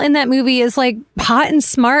Neill in that movie is like hot and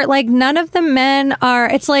smart. Like none of the men are,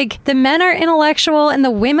 it's like the men are intellectual and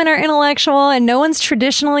the women are intellectual and no one's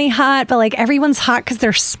traditionally hot, but like everyone's hot because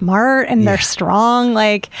they're smart and they're strong.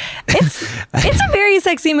 Like it's a very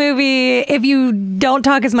sexy movie if you don't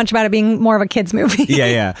talk as much about it being more of a kid's kids movie.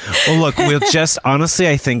 Yeah. Well, look, we'll just honestly,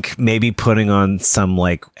 I think maybe putting on some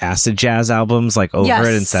like acid jazz albums like over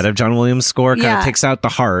it instead of John Williams' score kind of takes out the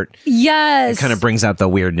heart. Yes. It kind of brings out the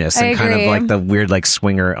weirdness and kind of like the weird like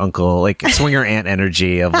swinger uncle, like swinger aunt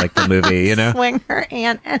energy of like the movie, you know? Swinger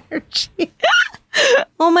aunt energy.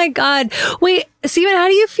 Oh my God. Wait, Steven, how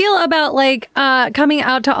do you feel about like coming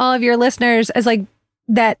out to all of your listeners as like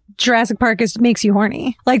that Jurassic Park makes you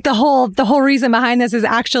horny? Like the whole reason behind this is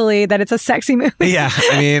actually that it's a sexy movie. Yeah.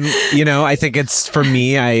 I mean, you know, I think it's for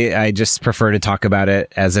me, I just prefer to talk about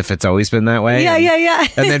it as if it's always been that way. Yeah.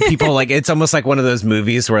 And then people like, it's almost like one of those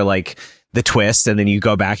movies where like the twist and then you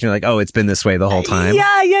go back and you're like, oh, it's been this way the whole time.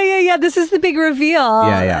 Yeah. This is the big reveal.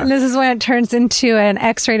 Yeah. And this is when it turns into an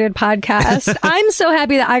X-rated podcast. I'm so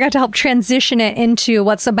happy that I got to help transition it into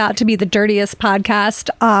what's about to be the dirtiest podcast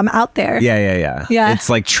out there. Yeah. It's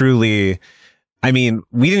like truly, I mean,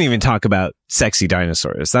 we didn't even talk about sexy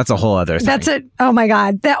dinosaurs. That's a whole other thing. That's it. Oh my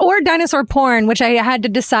God. Or dinosaur porn, which I had to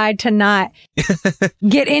decide to not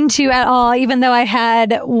get into at all, even though I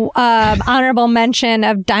had honorable mention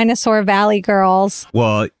of Dinosaur Valley Girls.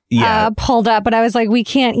 Well, yeah. Pulled up, but I was like, we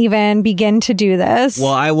can't even begin to do this.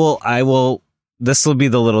 Well, I will, this will be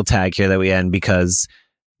the little tag here that we end because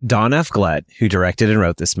Don F. Glett, who directed and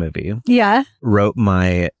wrote this movie, wrote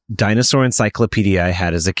my dinosaur encyclopedia I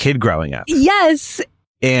had as a kid growing up. Yes.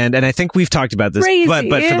 And I think we've talked about this, but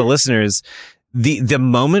for the listeners, the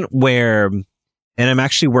moment where, and I'm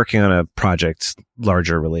actually working on a project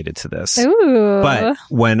larger related to this. Ooh. But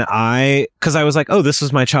because I was like, oh, this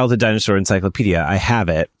was my childhood dinosaur encyclopedia. I have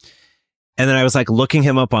it. And then I was like looking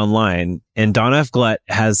him up online, and Don F. Glett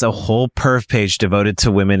has a whole perv page devoted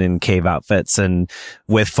to women in cave outfits and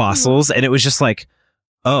with fossils. And it was just like,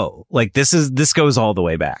 oh, like this goes all the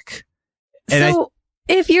way back. And so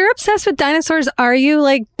if you're obsessed with dinosaurs, are you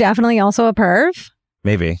like definitely also a perv?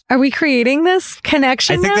 Maybe. Are we creating this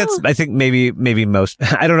connection I think maybe most,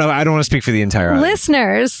 I don't know. I don't want to speak for the entire audience.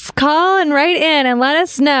 Listeners, call and write in and let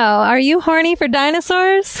us know. Are you horny for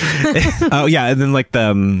dinosaurs? Oh yeah. And then like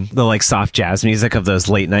the like soft jazz music of those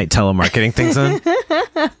late night telemarketing things on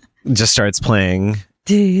just starts playing.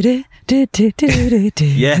 Yes.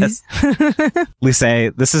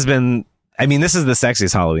 Lisa, this is the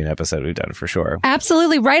sexiest Halloween episode we've done for sure.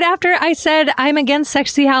 Absolutely. Right after I said I'm against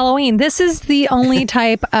sexy Halloween. This is the only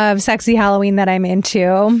type of sexy Halloween that I'm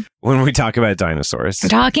into. When we talk about dinosaurs.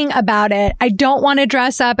 Talking about it. I don't want to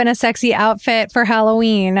dress up in a sexy outfit for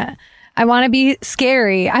Halloween. I want to be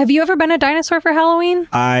scary. Have you ever been a dinosaur for Halloween?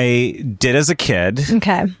 I did as a kid.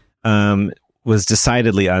 Okay. Was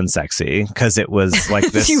decidedly unsexy because it was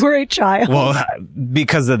like this. You were a child. Well,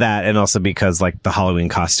 because of that, and also because like the Halloween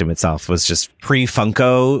costume itself was just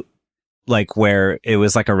pre-Funko, like where it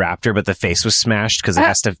was like a raptor, but the face was smashed because it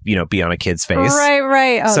has to, be on a kid's face.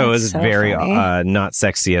 Right. Oh, so it was very not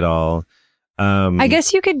sexy at all. I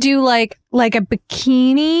guess you could do like a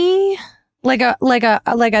bikini. Like a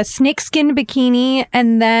snakeskin bikini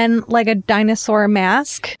and then like a dinosaur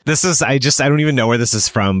mask. This is, I don't even know where this is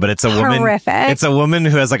from, but it's a woman. Horrific. It's a woman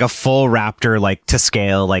who has like a full raptor, like to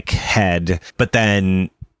scale, like head. But then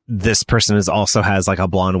this person also has like a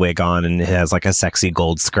blonde wig on and has like a sexy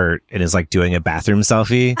gold skirt and is like doing a bathroom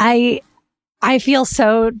selfie. I feel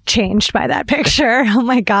so changed by that picture. Oh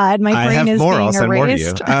my God. My brain is being erased. I'll send more to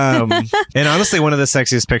you. And honestly, one of the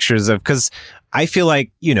sexiest pictures because I feel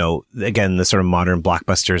like, again, the sort of modern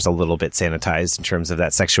blockbuster is a little bit sanitized in terms of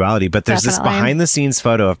that sexuality, but there's this behind the scenes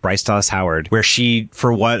photo of Bryce Dallas Howard where she,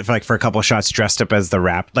 for a couple of shots dressed up as the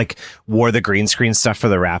wore the green screen stuff for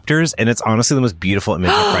the Raptors. And it's honestly the most beautiful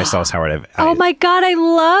image of Bryce Dallas Howard. Oh my God. I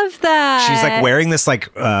love that. She's like wearing this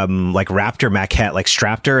like Raptor maquette, like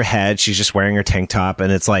strapped to her head. She's just wearing her tank top.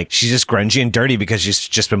 And it's like, she's just grungy and dirty because she's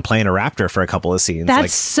just been playing a Raptor for a couple of scenes.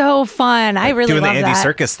 That's so fun. I really love that. Doing the Andy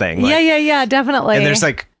Serkis thing. Yeah. Definitely. And there's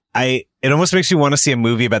it almost makes you want to see a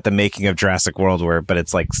movie about the making of Jurassic World but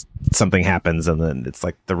it's like something happens and then it's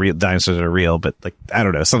like the real dinosaurs are real, but like, I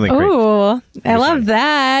don't know, something crazy. Ooh, I love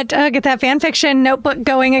that. Get that fan fiction notebook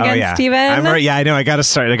going again, Steven. I know. I got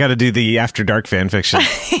to do the After Dark fan fiction.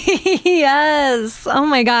 Yes. Oh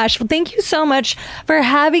my gosh. Well, thank you so much for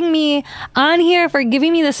having me on here, for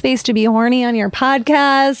giving me the space to be horny on your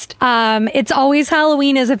podcast. It's Always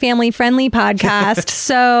Halloween is a family friendly podcast.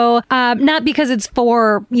 So, not because it's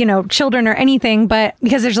for, children children or anything, but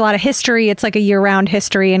because there's a lot of history, it's like a year-round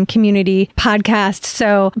history and community podcast.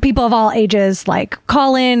 So people of all ages like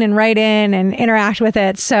call in and write in and interact with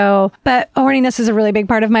it. So, but horniness is a really big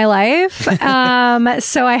part of my life.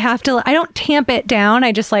 So I don't tamp it down.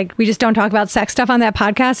 I just we just don't talk about sex stuff on that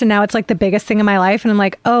podcast. And now it's like the biggest thing in my life. And I'm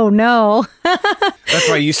like, oh no. That's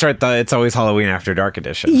why you start the It's Always Halloween After Dark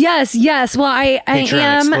edition. Yes. Well, I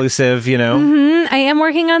am exclusive, you know. I am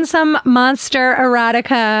working on some monster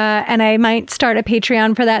erotica, and I might start a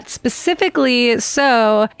Patreon for that specifically.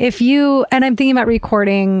 So and I'm thinking about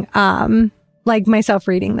recording, myself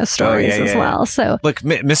reading the stories as well. So look,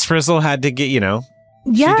 Miss Frizzle had to get, yes.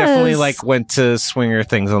 She definitely went to swinger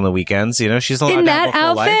things on the weekends. She's allowed in to have that a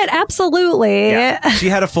full outfit. life. Absolutely. Yeah, she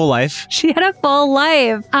had a full life. She had a full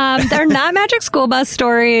life. They're not Magic School Bus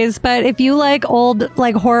stories, but if you like old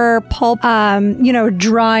horror pulp,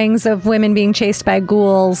 drawings of women being chased by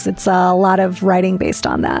ghouls, it's a lot of writing based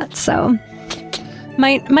on that. So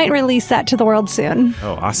might release that to the world soon.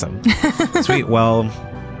 Oh, awesome. Sweet. Well,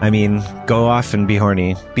 go off and be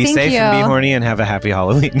horny. Be Thank safe you. and be horny and have a happy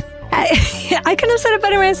Halloween. I couldn't have said it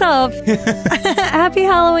better myself. Happy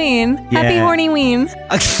Halloween. Yeah. Happy horny ween.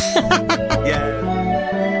 Yeah.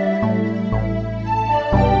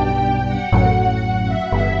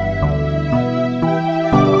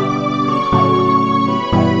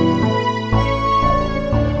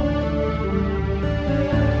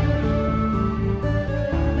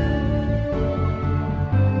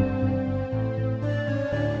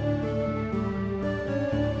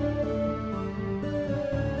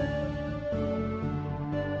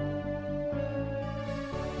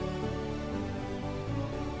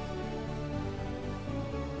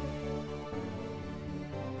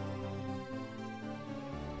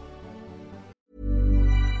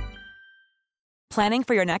 Planning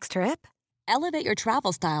for your next trip? Elevate your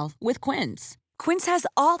travel style with Quince. Quince has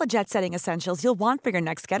all the jet-setting essentials you'll want for your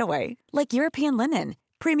next getaway, like European linen,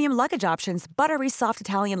 premium luggage options, buttery soft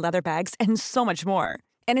Italian leather bags, and so much more.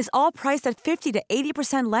 And is all priced at 50 to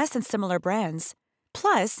 80% less than similar brands.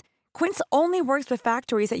 Plus, Quince only works with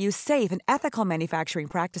factories that use safe and ethical manufacturing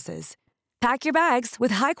practices. Pack your bags with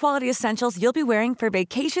high-quality essentials you'll be wearing for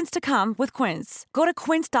vacations to come with Quince. Go to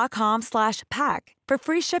quince.com/pack for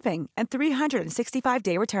free shipping and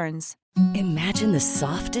 365-day returns. Imagine the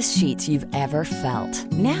softest sheets you've ever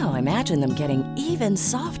felt. Now imagine them getting even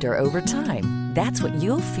softer over time. That's what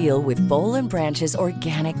you'll feel with Boll & Branch's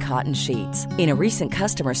organic cotton sheets. In a recent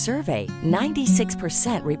customer survey,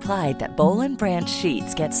 96% replied that Boll & Branch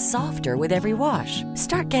sheets get softer with every wash.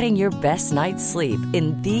 Start getting your best night's sleep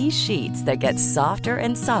in these sheets that get softer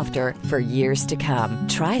and softer for years to come.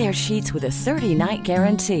 Try their sheets with a 30-night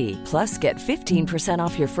guarantee. Plus, get 15%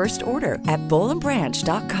 off your first order at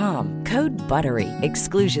bollandbranch.com. Code BUTTERY.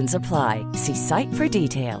 Exclusions apply. See site for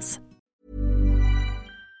details.